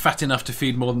kids aren't fat enough to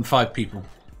feed more than 5 people.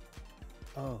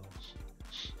 Oh.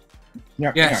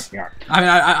 Yeah, Yes. yeah. I mean,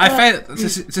 I fail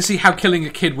to see how killing a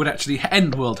kid would actually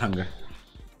end world hunger.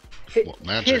 Well,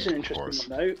 magic, Here's an of interesting course.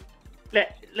 one though.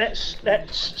 Let's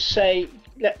say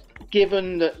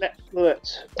given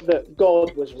that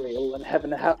God was real and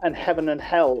heaven and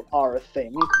hell are a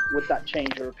thing, would that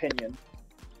change your opinion?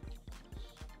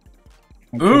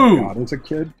 And Ooh. God as a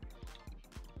kid.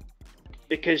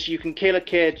 Because you can kill a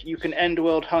kid, you can end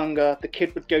world hunger, the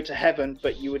kid would go to heaven,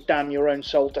 but you would damn your own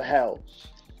soul to hell.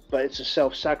 But it's a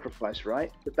self-sacrifice,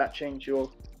 right? Would that change your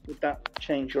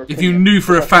opinion? If you knew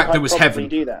for a Because I fact think there I'd was probably heaven.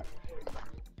 do that.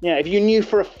 Yeah, if you knew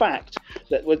for a fact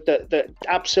that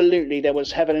absolutely there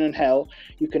was heaven and hell,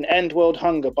 you can end world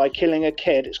hunger by killing a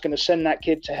kid. It's going to send that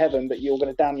kid to heaven, but you're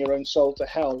going to damn your own soul to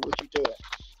hell. Would you do it?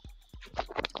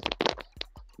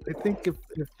 I think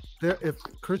if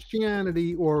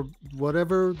Christianity or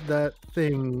whatever that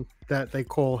thing that they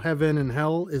call heaven and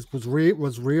hell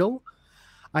was real,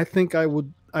 I think I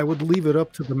would leave it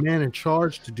up to the man in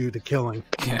charge to do the killing.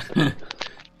 Yeah.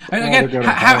 And Well, they again, go to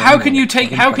how hell can you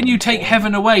anyway. take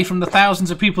heaven away from the thousands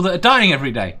of people that are dying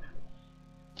every day?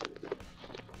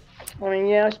 I mean,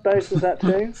 yeah, I suppose there's that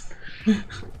too.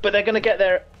 But they're going to get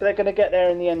there. They're going to get there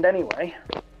in the end anyway.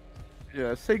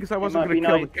 Yeah, seeing as I It wasn't might going be to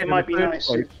kill nice. the kid It in might the be first nice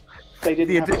place, if they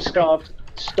didn't have to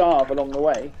starve along the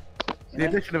way. the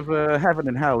addition of heaven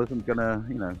and hell isn't going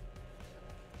to,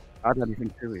 add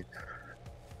anything to it.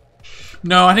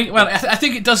 No, I think. Well, I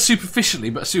think it does superficially,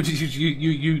 but as soon as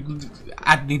you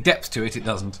add any depth to it, it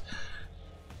doesn't.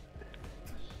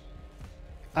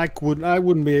 I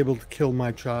wouldn't be able to kill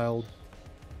my child.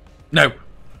 No,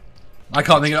 I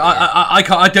can't think. I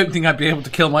can't. I don't think I'd be able to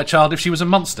kill my child if she was a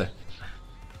monster.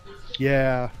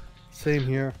 Yeah, same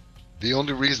here. The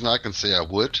only reason I can say I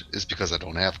would is because I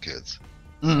don't have kids.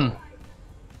 Mm.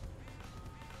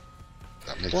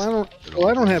 That makes Well, it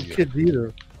I don't have easier. kids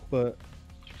either, but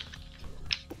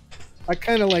I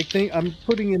kind of think I'm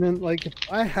putting it in like if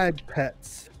I had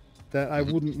pets that I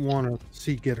wouldn't want to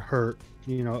see get hurt.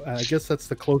 I guess that's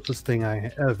the closest thing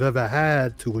I have ever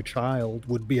had to a child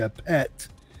would be a pet.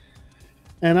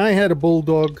 And I had a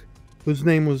bulldog whose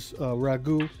name was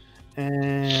Ragu,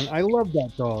 and I loved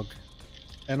that dog.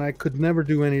 And I could never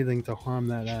do anything to harm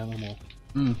that animal.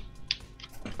 Mm.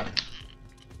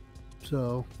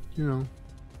 So,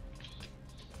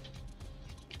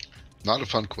 Not a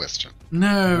fun question.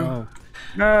 No,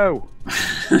 No!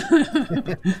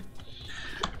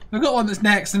 I've got one that's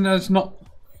next, and it's not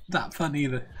that fun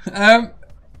either. Oh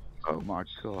my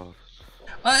god.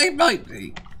 It might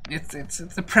be. It's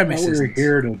the I premise. thought we were Isn't.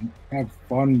 here to have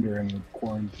fun during the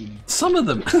quarantine. Some of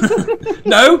them.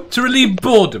 No, to relieve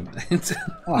boredom.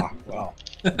 Ah, well,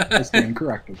 that's being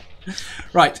corrected.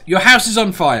 Right, your house is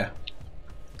on fire.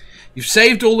 You've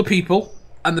saved all the people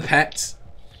and the pets.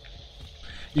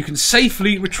 You can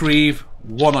safely retrieve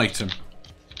one item.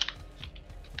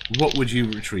 What would you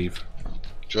retrieve?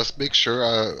 Just make sure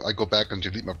I go back and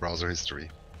delete my browser history.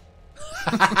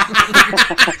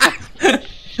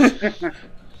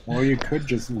 Well, you could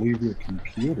just leave your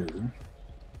computer.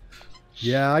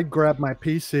 yeah, I'd grab my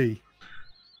PC.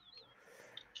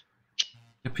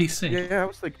 Your PC. Yeah, I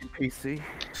was thinking PC.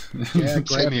 Yeah,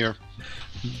 Same here.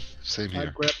 Same I'd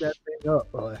here. grab that thing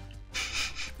up. Boy.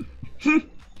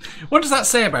 What does that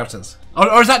say about us?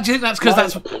 Or is that? Do you think that's because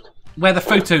that's where the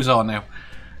photos are now?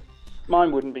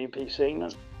 Mine wouldn't be a PC. No,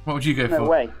 What would you go no for?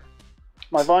 way.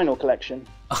 My vinyl collection.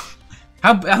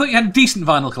 I thought you had a decent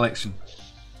vinyl collection.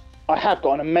 I have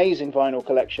got an amazing vinyl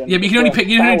collection. Yeah, but you can only Worth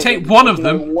you can only take thousands. one of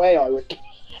There's them. No way I would.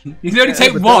 You can only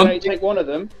take I can one. only take one of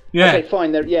them. Yeah. Okay,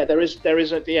 fine. There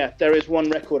is one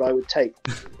record I would take.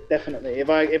 Definitely. If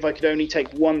I could only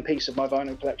take one piece of my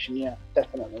vinyl collection, yeah,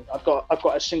 definitely. I've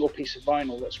got a single piece of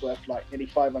vinyl that's worth like nearly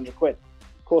 500 quid.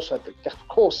 Of course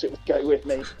it would go with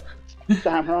me.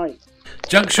 Damn right.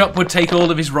 Junk Shop would take all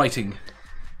of his writing.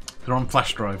 They're on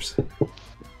flash drives.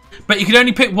 But you can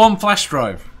only pick one flash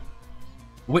drive.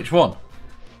 Which one?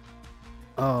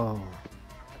 Oh,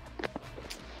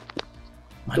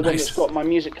 The one that's got my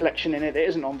music collection in it that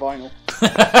isn't on vinyl.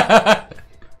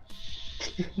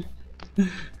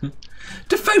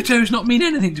 Do photos not mean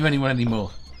anything to anyone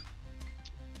anymore?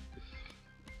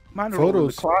 Mine are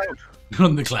Photos. all on the cloud.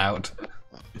 On the cloud.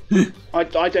 I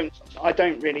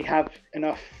don't really have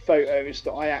enough photos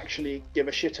that I actually give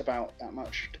a shit about that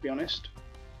much, to be honest.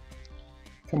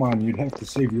 Come on, you'd have to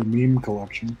save your meme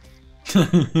collection.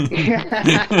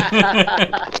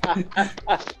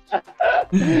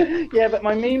 Yeah, but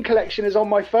my meme collection is on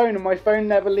my phone, and my phone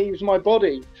never leaves my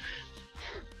body.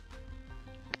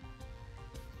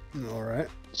 all right.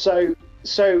 So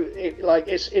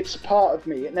it's a part of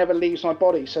me. It never leaves my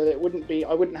body, so I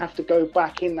wouldn't have to go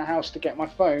back in the house to get my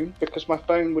phone, because my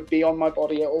phone would be on my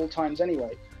body at all times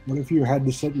anyway. What if you had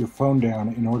to set your phone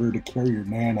down in order to carry your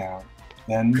NAN out?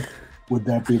 Then would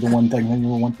that be the one thing that you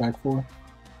would want back for?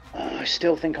 I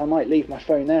still think I might leave my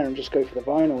phone there and just go for the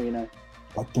vinyl, you know.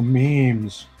 But the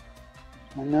memes.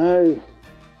 I know.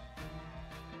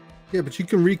 Yeah, but you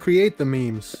can recreate the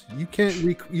memes. You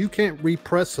can't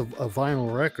repress a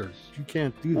vinyl record. You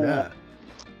can't do that.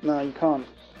 No, you can't.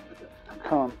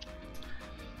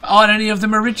 Are any of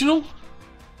them original?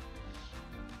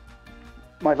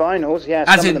 My vinyls, yeah,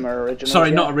 As some in- of them are original. Sorry,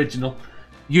 yeah. not original.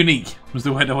 Unique was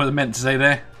the word I was meant to say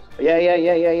there.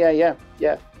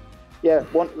 Yeah.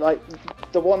 One like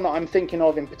the one that I'm thinking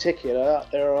of in particular,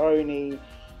 there are only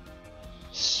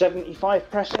 75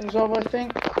 pressings of, I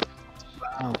think.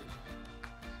 Wow.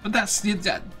 But that's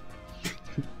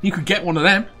you could get one of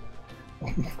them.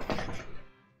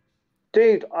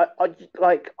 Dude,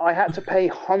 I had to pay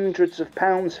hundreds of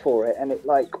pounds for it, and it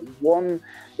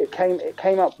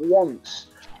came up once.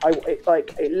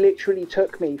 It literally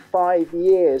took me 5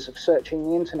 years of searching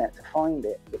the internet to find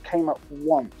it. It came up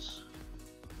once.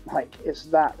 Like, it's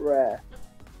that rare.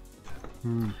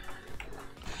 And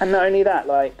not only that,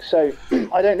 so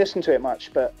I don't listen to it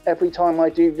much, but every time I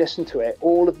do listen to it,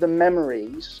 all of the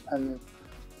memories and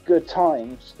good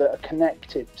times that are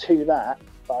connected to that,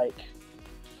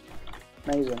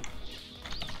 amazing.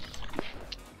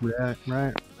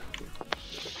 Right.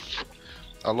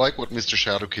 I like what Mr.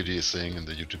 Shadow Kitty is saying in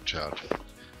the YouTube chat.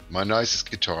 My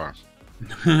nicest guitar.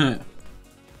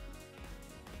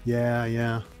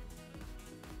 Yeah.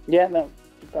 Yeah, no,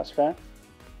 that's fair.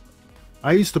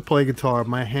 I used to play guitar.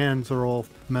 My hands are all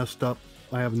messed up.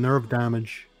 I have nerve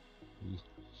damage.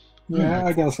 Yeah,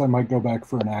 I guess I might go back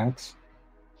for an axe.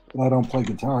 But I don't play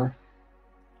guitar.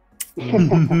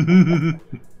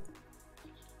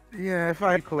 Yeah, if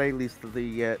I play, at least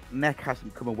the neck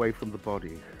hasn't come away from the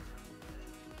body.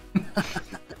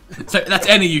 So that's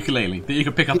any ukulele that you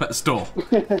can pick up at a store.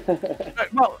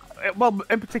 Well,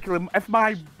 in particular, if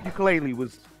my ukulele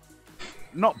was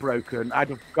not broken, I'd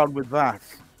have gone with that.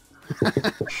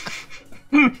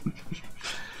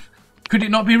 Could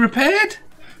it not be repaired?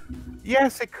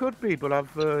 Yes, it could be, but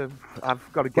I've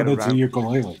got to get But it's a around.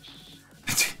 ukulele.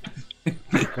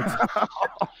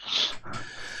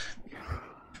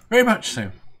 Very much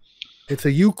so. It's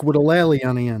a uke with a lally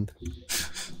on the end.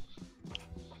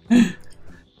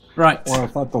 Right. Well, I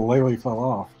thought the lily fell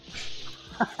off.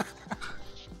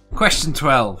 Question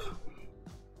 12.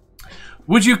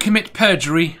 Would you commit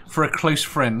perjury for a close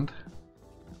friend?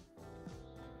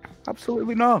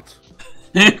 Absolutely not.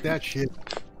 That shit.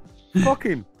 Fuck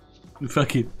him.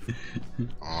 Fuck it. You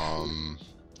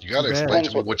gotta Bad. explain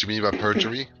to me what you mean by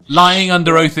perjury. Lying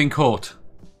under oath in court.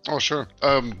 Oh, sure.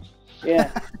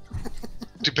 Yeah.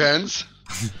 Depends.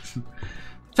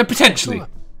 So potentially.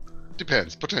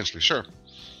 Depends. Potentially, sure.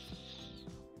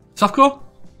 Softcore?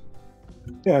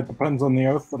 Yeah, it depends on the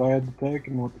oath that I had to take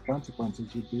and what the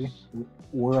consequences would be.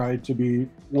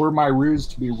 Were my ruse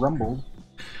to be rumbled?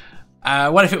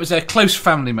 What if it was a close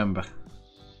family member?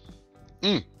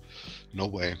 No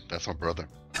way. That's my brother.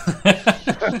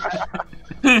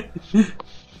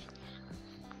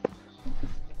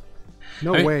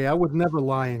 No Hey. way. I would never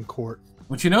lie in court.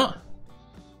 Would you not?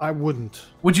 I wouldn't.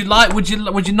 Would you like? Would you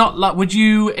not like? Would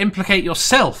you implicate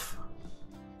yourself?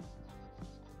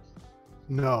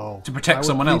 No. To protect I would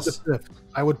someone plead else. the fifth.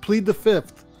 I would plead the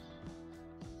fifth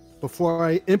before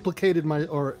I implicated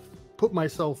or put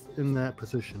myself in that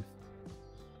position.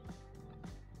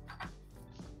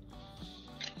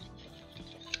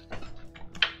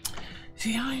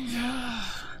 See,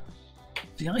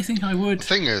 I think I would. The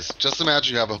thing is, just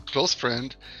imagine you have a close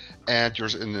friend, and you're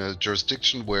in a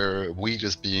jurisdiction where weed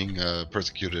is being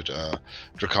persecuted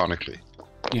draconically.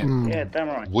 Yeah. Yeah, damn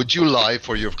right. Would you lie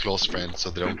for your close friend so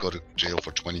they don't go to jail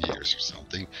for 20 years or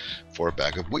something for a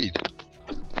bag of weed?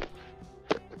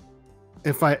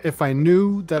 If I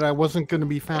knew that I wasn't going to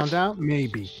be found out,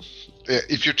 maybe.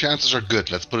 If your chances are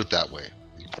good, let's put it that way.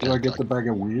 Do I get the bag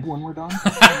of weed when we're done?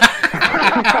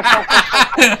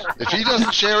 If he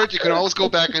doesn't share it, you can always go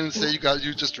back and say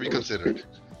you just reconsidered.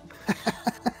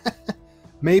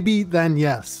 Maybe then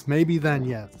yes. Maybe then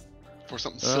yes. For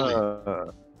something silly.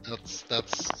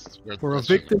 That's where For a that's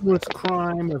victimless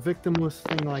crime, a victimless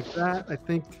thing like that, I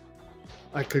think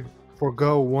I could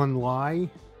forego one lie,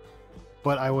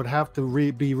 but I would have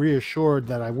to be reassured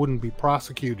that I wouldn't be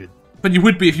prosecuted. But you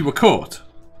would be if you were caught.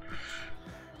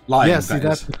 Lying, Yeah, see, that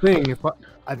that's is. the thing. If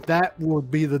that would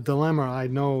be the dilemma, I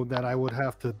know that I would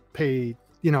have to pay.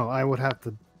 I would have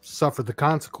to suffer the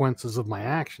consequences of my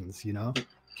actions. Depends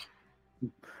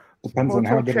Well, on it's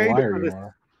how all good a changed liar with you this-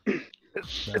 are.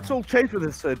 It's all changed with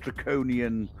this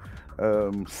draconian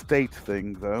state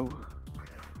thing, though,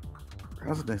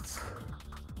 hasn't it?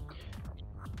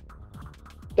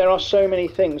 There are so many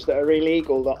things that are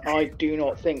illegal that I do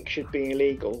not think should be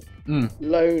illegal.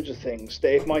 Loads of things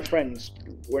that if my friends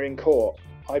were in court,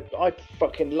 I'd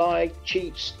fucking lie,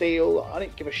 cheat, steal. I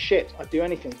didn't give a shit. I'd do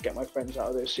anything to get my friends out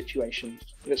of those situations.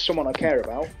 If it's someone I care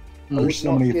about, I would There's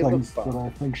so not many give a things fuck. that I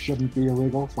think shouldn't be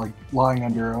illegal, like lying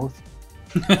under oath.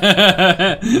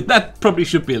 That probably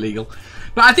should be illegal.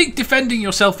 But I think defending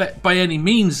yourself by any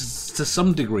means to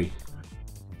some degree.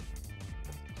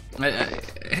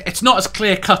 It's not as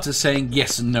clear cut as saying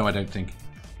yes and no, I don't think.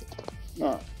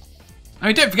 No. I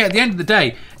mean, don't forget, at the end of the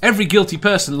day, every guilty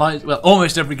person lies. Well,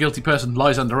 almost every guilty person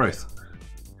lies under oath.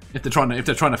 If they're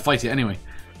trying to fight it anyway.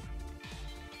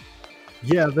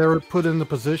 Yeah, they're put in the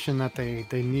position that they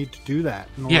need to do that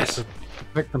in order Yes. to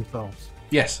protect themselves.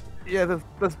 Yes. Yeah,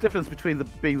 there's a difference between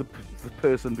being the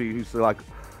person who's like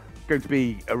going to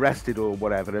be arrested or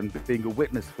whatever, and being a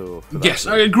witness for that. Yes,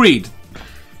 I agreed.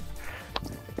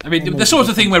 I mean, the sort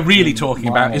of thing we're really talking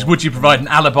about is: would you provide an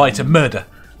alibi to murder?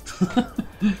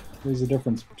 There's a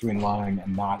difference between lying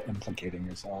and not implicating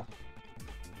yourself.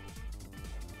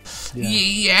 Yeah.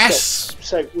 Yes.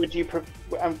 So would you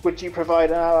provide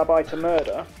an alibi to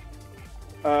murder?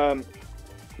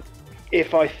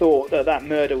 If I thought that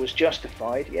murder was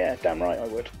justified, yeah, damn right I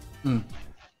would.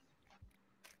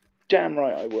 Damn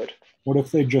right I would. What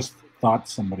if they just thought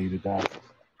somebody to death?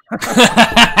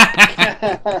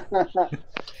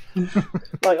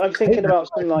 Like I'm thinking about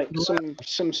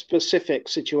some specific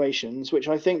situations, which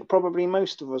I think probably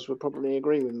most of us would probably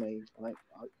agree with me. Like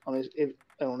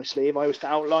honestly, if I was to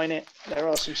outline it, there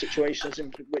are some situations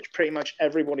in which pretty much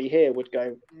everybody here would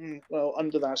go, well,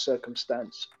 under that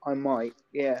circumstance, I might,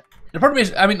 yeah. The problem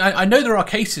is, I mean, I know there are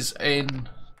cases in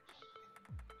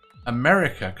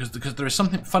America because there is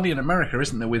something funny in America,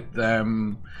 isn't there? With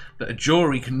that a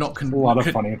jury cannot There's a lot of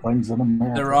funny things in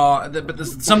America. but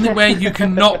there's something where you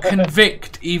cannot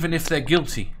convict even if they're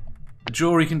guilty. A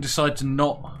jury can decide to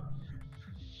not.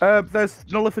 There's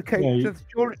nullification. Yeah,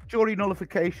 There's jury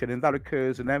nullification, and that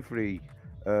occurs in every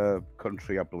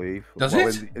country, I believe. Does Well,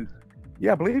 it?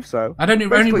 Yeah, I believe so. I only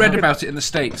Basically, read you can- about it in the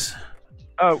States.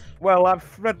 Oh, well,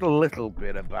 I've read a little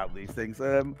bit about these things.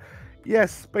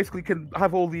 Yes, basically can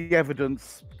have all the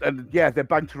evidence, and yeah, they're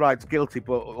bang to rights guilty,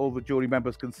 but all the jury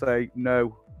members can say,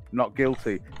 no, not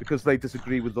guilty, because they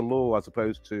disagree with the law as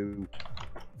opposed to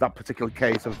that particular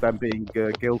case of them being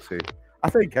guilty. I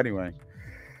think, anyway.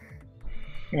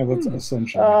 Yeah, that's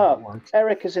essentially how it works.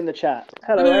 Eric is in the chat.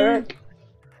 Hello, Eric.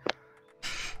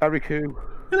 Eric who?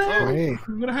 Hey.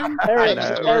 Eric, know.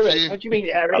 Eric. What do you mean,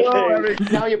 Eric? Hello, Eric.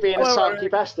 Now you're being Hello, a sulky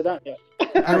Eric. bastard, aren't you?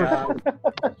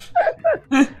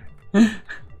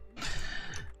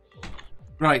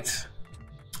 Right.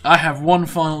 I have one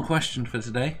final question for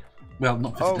today. Well,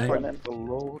 not for Oh, today. thank the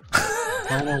Lord.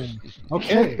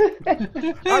 Okay.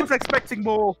 I was expecting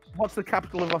more. What's the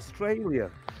capital of Australia?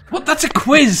 What? That's a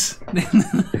quiz.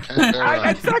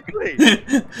 Exactly.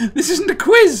 This isn't a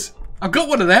quiz. I've got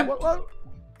one of them. Well,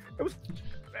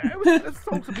 it's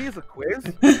told to me as a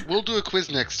quiz. We'll do a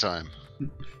quiz next time.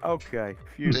 Okay.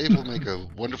 Phew. Dave will make a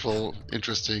wonderful,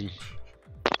 interesting,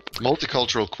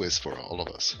 multicultural quiz for all of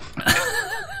us.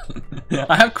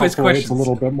 I have quiz Hopefully questions. it's a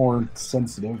little bit more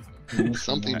sensitive. than this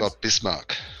Something one. about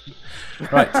Bismarck.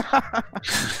 Right.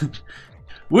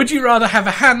 Would you rather have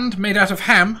a hand made out of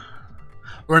ham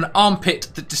or an armpit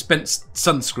that dispensed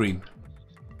sunscreen?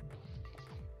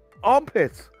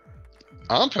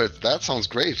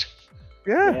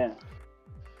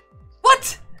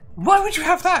 Why would you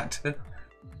have that?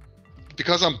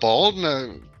 Because I'm bald and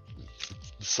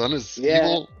the sun is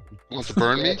evil. Wants to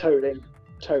burn me. Totally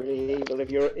evil.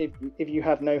 If you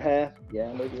have no hair,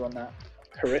 I'm with you on that.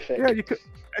 Horrific. Yeah,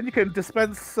 you can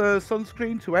dispense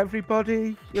sunscreen to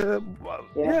everybody.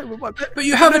 But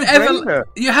you have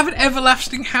an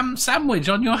everlasting ham sandwich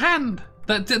on your hand.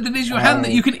 That is your hand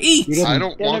that you can eat. I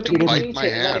don't want to bite my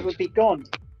hand. It would be gone.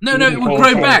 No, it would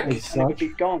grow back. It would be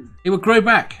gone. It would grow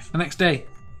back the next day.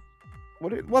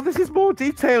 Well, this is more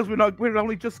details. We're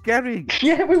only just getting.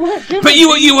 Yeah, we weren't. But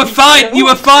you were fine. You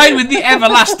were fine with the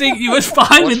everlasting. You were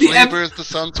fine with the. What flavor is the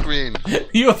sunscreen?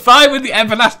 You were fine with the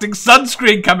everlasting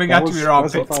sunscreen coming out of your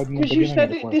armpits. Because you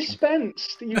said it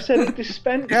dispensed. You said it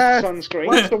dispensed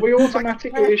sunscreen, so we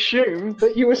automatically assumed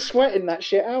that you were sweating that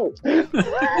shit out.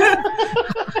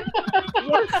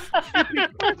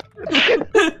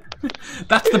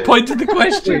 That's the point of the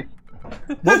question.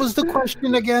 What was the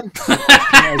question again?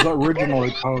 As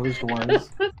originally posed was,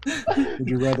 would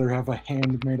you rather have a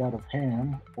hand made out of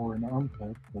ham or an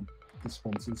armpit that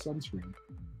dispenses sunscreen?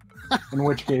 In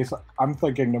which case, I'm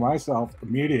thinking to myself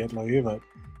immediately that,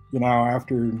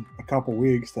 after a couple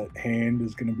weeks, that hand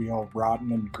is going to be all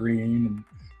rotten and green and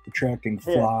attracting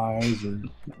flies, or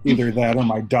either that or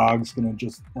my dog's going to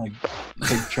just,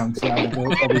 take chunks out of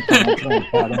it every time I try and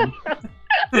pet him.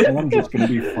 And I'm just going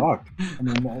to be fucked. I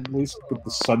mean, at least with the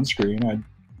sunscreen, I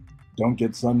don't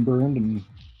get sunburned, and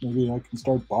maybe I can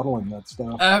start bottling that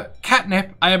stuff.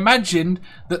 Catnip, I imagined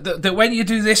that when you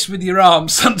do this with your arm,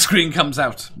 sunscreen comes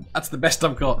out. That's the best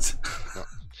I've got.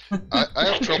 I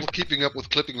have trouble keeping up with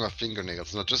clipping my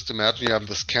fingernails. Now, just imagine you have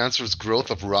this cancerous growth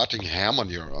of rotting ham on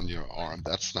your arm.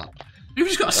 That's not... You've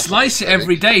just got to slice it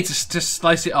every day to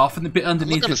slice it off, and the bit I'm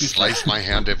underneath. not going to slice my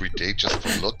hand every day just for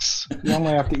looks. You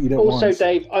only have to eat it also, once.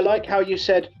 Dave, I like how you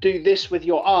said do this with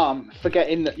your arm,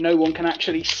 forgetting that no one can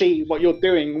actually see what you're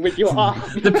doing with your arm.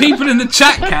 The people in the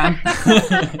chat can.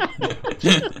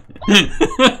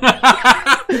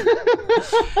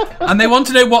 And they want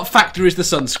to know what factor is the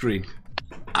sunscreen.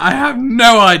 I have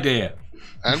no idea.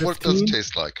 And what does it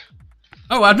taste like?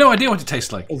 Oh, I have no idea what it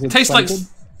tastes like. Is It it tastes like... scented?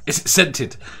 Is it scented?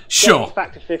 Gotta Sure. be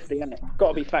factor 50, isn't it? Got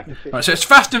to be factor 50. Right, so it's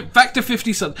factor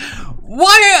 50 sun.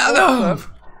 Why?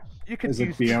 You can Is it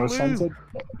use BO glue. scented?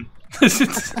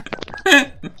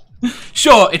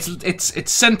 Sure,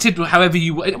 it's scented however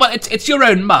you want. Well, it's your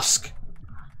own musk.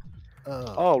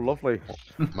 Oh, lovely.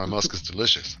 My musk is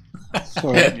delicious.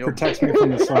 So it protects me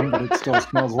from the sun, but it still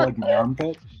smells like my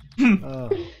armpit?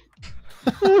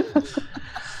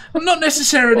 Not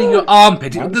necessarily your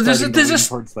armpit. I'm There's starting to lean a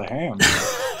towards the ham.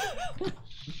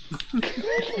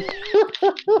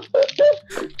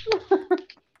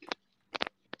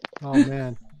 Oh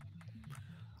man,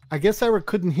 I guess Eric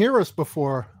couldn't hear us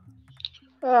before.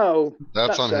 Oh,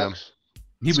 That's that on him. sucks.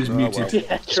 He was muted.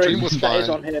 Yeah, Stream true. was That is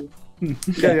fine. on him.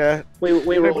 Yeah. We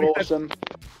were Nobody all said- awesome.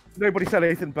 Nobody said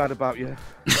anything bad about you.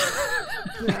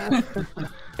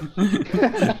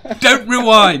 Don't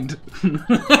rewind.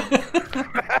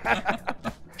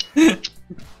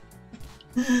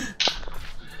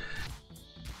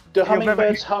 Do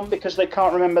hummingbirds hum because they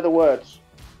can't remember the words?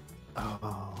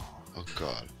 Oh, Oh,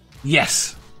 God.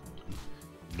 Yes.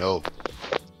 No.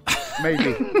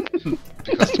 maybe.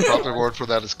 Because the proper word for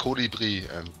that is colibri,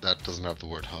 and that doesn't have the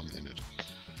word hum in it.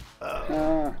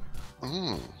 Oh.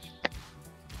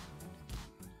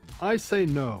 I say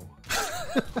no.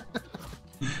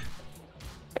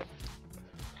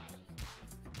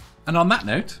 And on that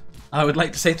note, I would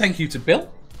like to say thank you to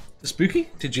Bill, to Spooky,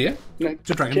 to Gia,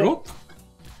 to Dragon Roar,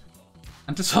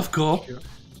 and to Softcore.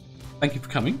 Thank you for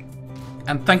coming.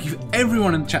 And thank you for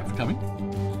everyone in the chat for coming.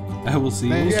 I will see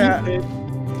you all Yeah.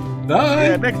 soon. Bye.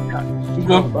 Yeah, next time.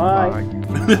 Go on. Bye.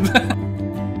 Bye.